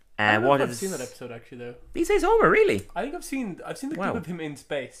 I don't know What if I've is seen that episode actually though. Deep Space Homer? Really? I think I've seen the clip Wow. of him in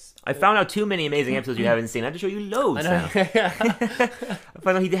space. I found out too many amazing episodes you haven't seen. I have to show you loads now. I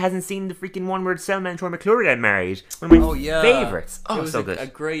found out he hasn't seen the freaking one where Selma and Troy McClure got married. One of my favorites. Oh, it was so a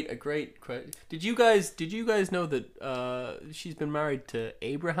good. great. Did you guys know that she's been married to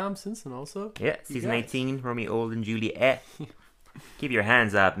Abraham Simpson also? Yeah, season guys. 18, Romeo Old and Juliet. Keep your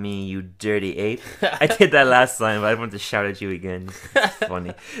hands off me, you dirty ape. I did that last time, but I want to shout at you again. It's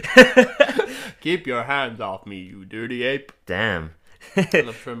funny. Keep your hands off me, you dirty ape. Damn. I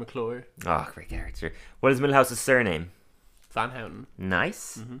love Troy McClure. Oh, great character. What is Milhouse's surname? Van Houten.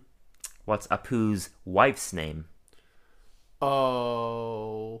 Nice. What's Apu's wife's name?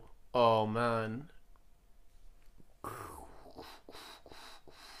 Oh man.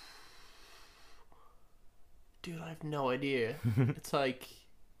 Dude, I have no idea. It's like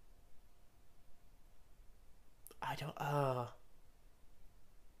I'm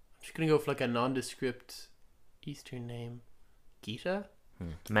just gonna go for like a nondescript Eastern name. Gita?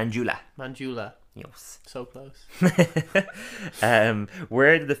 Manjula. Manjula. Yes. So close.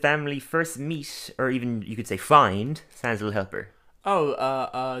 Where did the family first meet, or even you could say find, Santa's little helper? Oh,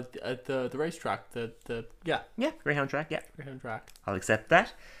 at the racetrack. The Yeah, Greyhound track. Yeah, Greyhound track. I'll accept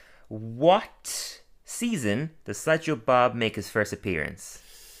that. What season does Sideshow Bob make his first appearance?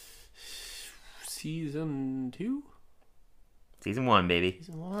 Season 2? Season 1, baby.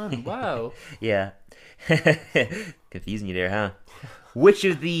 Season 1. Wow. Yeah. Confusing you there, huh? Which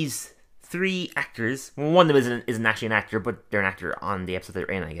of these 3 actors, well, one of them isn't actually an actor, but they're an actor on the episode they're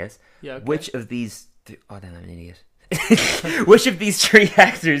in, I guess. Yeah. Okay. Which of these... Oh, damn, I'm an idiot. Which of these 3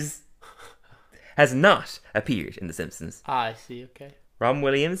 actors has not appeared in The Simpsons? I see, okay. Robin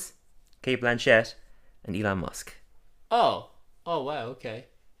Williams, Kate Blanchett, and Elon Musk. Oh wow, okay.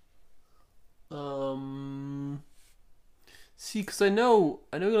 See, because I know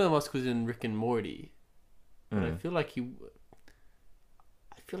Elon Musk was in Rick and Morty, but I feel like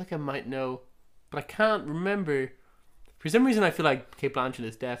I might know, but I can't remember. For some reason, I feel like Kate Blanchett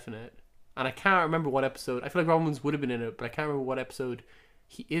is definite, and I can't remember what episode. I feel like Robin Williams would have been in it, but I can't remember what episode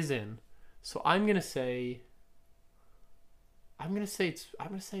he is in. So I'm gonna say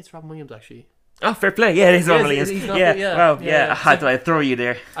it's Robin Williams actually. Oh, fair play. Yeah, it is Robin Yes, Williams. he's not- Yeah, yeah, wow, yeah. yeah. How did I throw you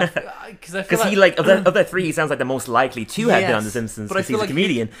there? Because Because he, like, of that 3, he sounds like the most likely to have been on The Simpsons, but I because feel he's like a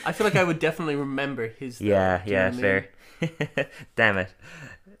comedian. I feel like I would definitely remember his. Yeah, do you know what I mean? fair. Damn it.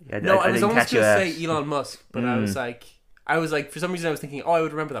 Yeah, No, I was didn't almost catch you gonna out. say Elon Musk, but I was like, for some reason I was thinking, oh, I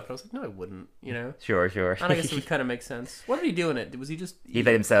would remember that, but I was like, no, I wouldn't, you know. Sure. And I guess it would kind of make sense. What did he do in it? Was he just? He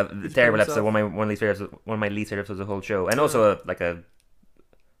played himself. The played terrible himself? episode. One of my least favorite episodes of the whole show, and also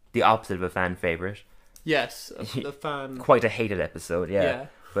the opposite of a fan favorite. Yes, a fan. Quite a hated episode. Yeah. Yeah.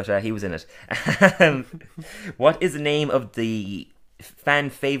 But he was in it. What is the name of the fan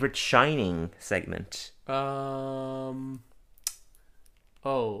favorite Shining segment? Oh,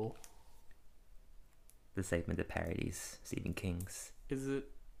 The segment that parodies Stephen King's is it?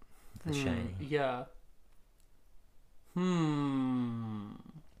 The Shining. Yeah. I will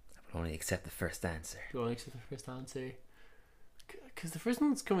only accept the first answer. Do I accept the first answer? Because the first one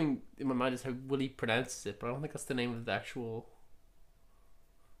that's coming in my mind is how Willie pronounces it, but I don't think that's the name of the actual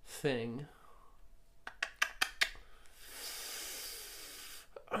thing.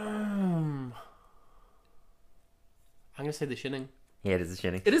 I'm gonna say The Shining. Yeah, it is The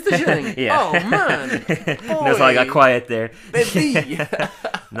Shining. It is The Shining. Yeah. Oh man, That's why I got Boy. quiet there. Baby.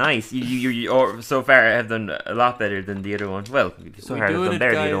 Nice. You so far have done a lot better than the other one. Well, so far I've done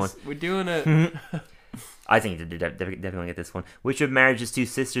better than the other one. We're doing it. I think you definitely want to get this one. Which of Marriage's 2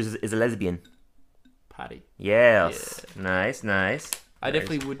 sisters is a lesbian? Patty. Yes. Nice. I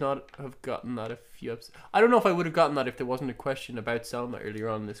definitely would not have gotten that a few episodes. I don't know if I would have gotten that if there wasn't a question about Selma earlier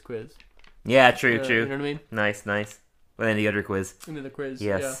on in this quiz. Yeah, true. You know what I mean? Nice. Well, then the other quiz. Into the quiz.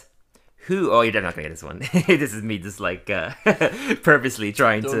 Yes. Yeah. Who? Oh, you're definitely not gonna get this one. This is me just like purposely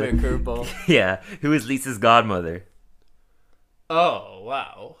trying Don't make a to. curveball. Yeah. Who is Lisa's godmother? Oh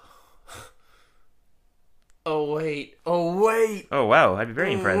wow. Oh wait. Oh wow, I'd be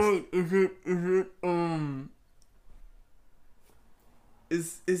very impressed. Wait,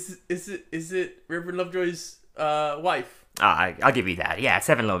 is it Reverend Lovejoy's wife? I'll give you that. Yeah, it's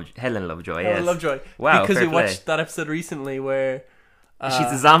Helen Lovejoy. Yes. Helen Lovejoy. Wow, Because fair we play. watched that episode recently where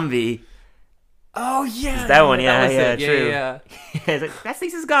She's a zombie. oh yeah, That one, was yeah, it. true. Yeah. It's like, that's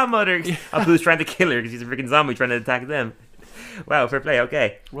Lisa's godmother. Who's trying to kill her because she's a freaking zombie trying to attack them. Wow, fair play.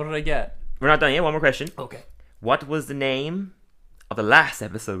 Okay, What did I get? we're not done yet. One more question. Okay. What was the name of the last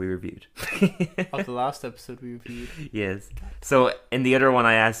episode we reviewed? Of the last episode we reviewed. Yes. So in the other one,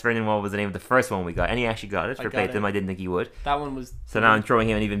 I asked Brendan what was the name of the first one we got, and he actually got it. I Fair got play to him. it. I didn't think he would. That one was. So now I'm throwing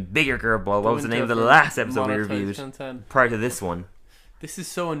him an even bigger curveball. What was the name of the winter last for episode we monetized reviewed content. prior to this one? This is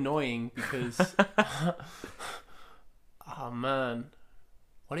so annoying because. Oh man,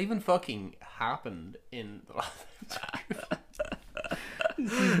 what even fucking happened in the last episode?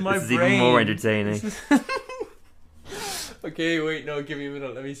 This is my This is brain. even more entertaining. Okay, wait, no, give me a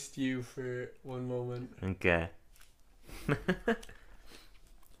minute. Let me stew for one moment. Okay.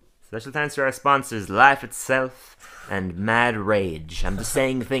 Special thanks to our sponsors, Life Itself and Mad Rage. I'm just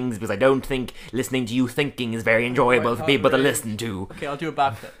saying things because I don't think listening to you thinking is very enjoyable for Mad people to Rage. listen to. Okay, I'll do a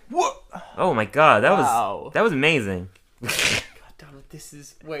backflip. What? Oh my god, Wow. that was amazing. God damn it. This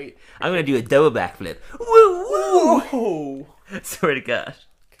is wait. I'm gonna do a double backflip. Woo woo! Whoa. Swear to God.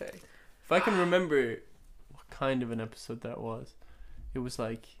 Okay. If I can remember what kind of an episode that was, it was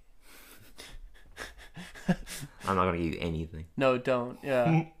like. I'm not gonna give you anything. No, don't.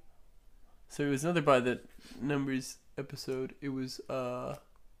 Yeah. So it was another by the numbers episode. It was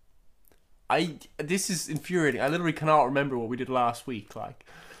this is infuriating. I literally cannot remember what we did last week. Like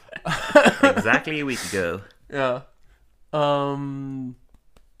Exactly a week ago. yeah.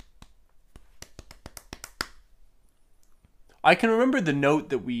 I can remember the note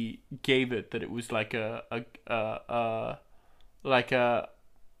that we gave it, that it was like a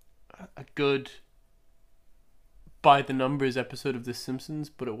good by the numbers episode of The Simpsons,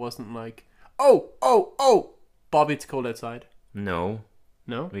 but it wasn't like oh Bobby, it's cold outside. No.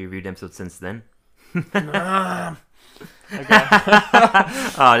 No. We reviewed episodes since then. Okay.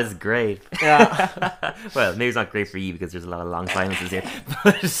 Oh, this is great. Yeah. Well, maybe it's not great for you because there's a lot of long silences here.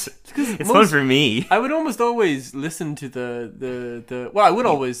 But it's fun for me. I would almost always listen to the well, I would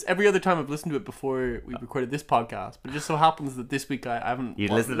always, every other time I've listened to it before we recorded this podcast, but it just so happens that this week I haven't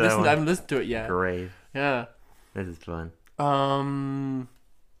listened to that one? I haven't listened to it yet. Great. Yeah. This is fun. Oh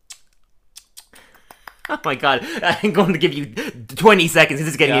my God. I'm going to give you 20 seconds. This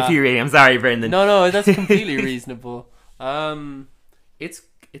is getting infuriating. I'm sorry, Brendan. No, that's completely reasonable. It's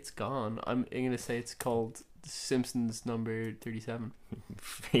gone. I'm gonna say it's called Simpsons number 37.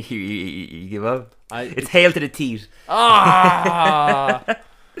 you give up? It's It's Hail to the Teat. ah.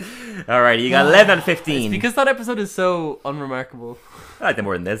 Alright, you got 11 out of 15. It's because that episode is so unremarkable. I like them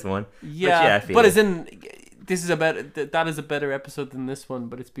more than this one. Yeah, I feel but it. as in, this is a better. That is a better episode than this one.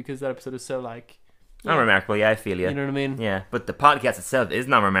 But it's because that episode is so like. Not remarkable, yeah, I feel you. You know what I mean? Yeah, but the podcast itself is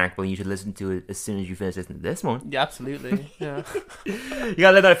not remarkable. You should listen to it as soon as you finish listening to this one. Yeah, absolutely. Yeah. You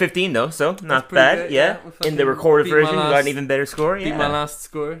got 11 out of 15 though, so not pretty bad. good, Yeah, yeah. in the recorded Beat my version, you got last- an even better score. Beat Yeah, my last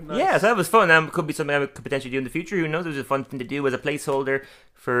score. Nice. yeah, so that was fun. That could be something I could potentially do in the future. Who knows? It was a fun thing to do as a placeholder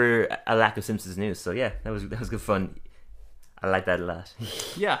for a lack of Simpsons news. So yeah, that was good fun. I like that a lot.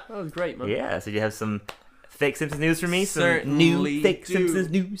 Yeah, that was great, man. Yeah, so you have some fake Simpsons news for me? Some Certainly new fake do. Simpsons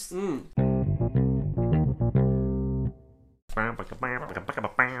news?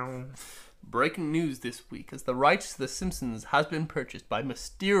 Breaking news this week as the rights to The Simpsons has been purchased by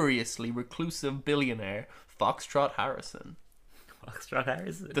mysteriously reclusive billionaire Foxtrot Harrison. Foxtrot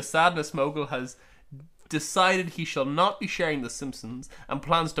Harrison. The sadness mogul has decided he shall not be sharing The Simpsons and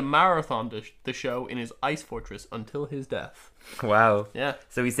plans to marathon the show in his ice fortress until his death. Wow. Yeah.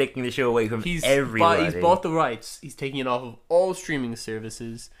 So he's taking the show away from He's everybody. he's bought the rights. He's taking it off of all streaming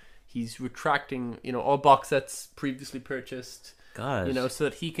services. He's retracting, all box sets previously purchased. God. So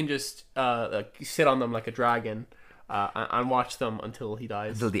that he can just sit on them like a dragon and watch them until he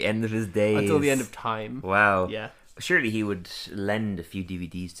dies. Until the end of his days. Until the end of time. Wow. Yeah. Surely he would lend a few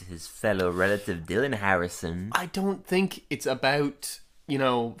DVDs to his fellow relative Dylan Harrison. I don't think it's about,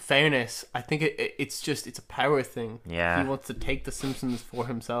 fairness. I think it's a power thing. Yeah. He wants to take The Simpsons for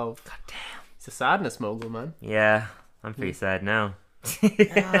himself. God damn. He's a sadness mogul, man. Yeah. I'm pretty sad now.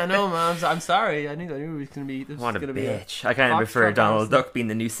 Yeah, I know, man. I'm sorry. I knew it was going to be... This What was a gonna bitch. I kind of Foxtrot prefer Donald Harrison. Duck being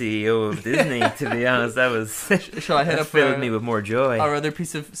the new CEO of Disney, to be honest. That was... Shall I hit that up filled me with more joy. our other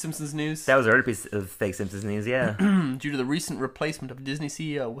piece of Simpsons news? That was our other piece of fake Simpsons news, yeah. Due to the recent replacement of Disney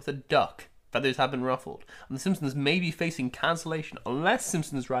CEO with a duck, feathers have been ruffled, and The Simpsons may be facing cancellation unless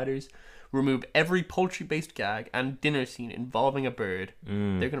Simpsons writers remove every poultry-based gag and dinner scene involving a bird.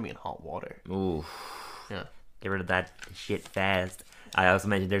 They're going to be in hot water. Ooh. Yeah. Get rid of that shit fast. I also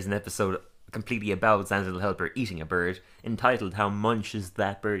mentioned there's an episode completely about Santa's Little Helper eating a bird, entitled "How Munches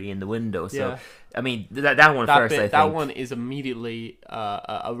That Birdie in the Window?" So, Yeah. I mean, that one first. I think that one is immediately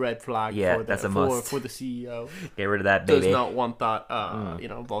a red flag. Yeah, for that's a must. for the CEO. Get rid of that, baby. Does not want that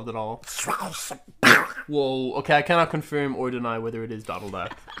involved at all. Whoa. Okay, I cannot confirm or deny whether it is Donald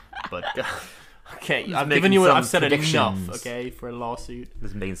Duck, but okay, I've making given you. some I've said enough. predictions. Okay, for a lawsuit.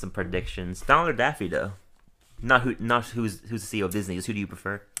 Just making some predictions. Donald or Daffy, though. Not who's the CEO of Disney. Just who do you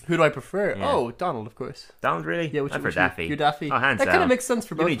prefer? Who do I prefer? Yeah. Oh, Donald, of course. Donald, really? Yeah, I prefer Daffy. You're Daffy. Oh, hands that kind down. of makes sense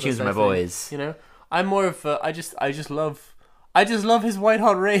for both Give me of us. tunes for I my think. boys. I'm more of I just love his white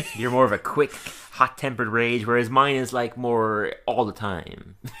hot rage. You're more of a quick, hot-tempered rage, whereas mine is like more all the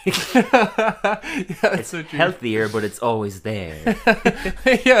time. That's so true. Healthier, but it's always there.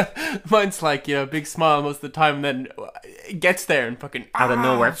 Yeah, mine's like big smile most of the time, and then it gets there and fucking Out of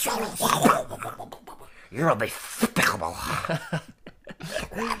nowhere. You're despicable. I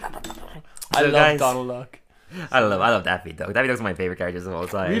love guys- Donald Duck. I love Daffy Duck. Daffy Duck's my favorite character of all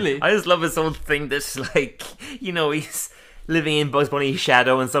time. Really? I just love his whole thing. This he's living in Bugs Bunny's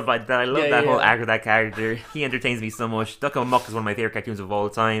shadow and stuff like that. I love that whole yeah. arc of that character. He entertains me so much. Duck and Muck is one of my favourite cartoons of all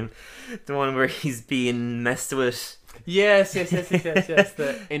time. The one where he's being messed with. Yes.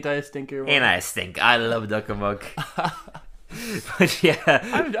 The Ain't I a Stinker one. Ain't I a stink? I love Duck and Muck. But yeah.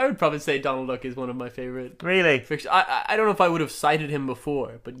 I would probably say Donald Duck is one of my favourite. Really? Fiction. I don't know if I would have cited him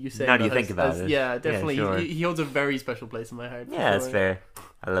before, but you say Now do you think about it? Yeah, definitely. Yeah, sure. He holds a very special place in my heart. Yeah, that's fair.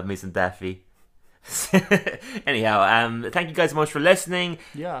 I love me some Daffy. Anyhow, thank you guys so much for listening.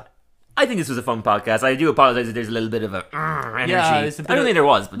 Yeah. I think this was a fun podcast. I do apologize if there's a little bit of a energy. Yeah, there's a bit I don't think there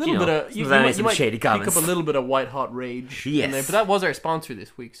was, but little you know, bit of, sometimes I make some might shady comments. pick up a little bit of white hot rage in Yes. there, but that was our sponsor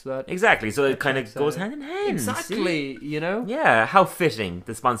this week, so that Exactly, so it kind of checks goes out. hand in hand. Exactly, you know. See? Yeah, how fitting.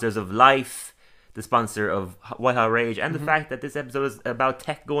 The sponsors of Life, the sponsor of White Hot Rage, and the fact that this episode is about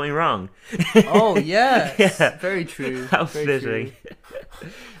tech going wrong. Oh yes, Yeah. very true. How very fitting. true.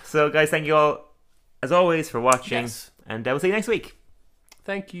 So, guys, thank you all, as always, for watching, Yes. and we'll see you next week.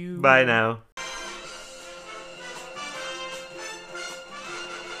 Thank you. Bye now.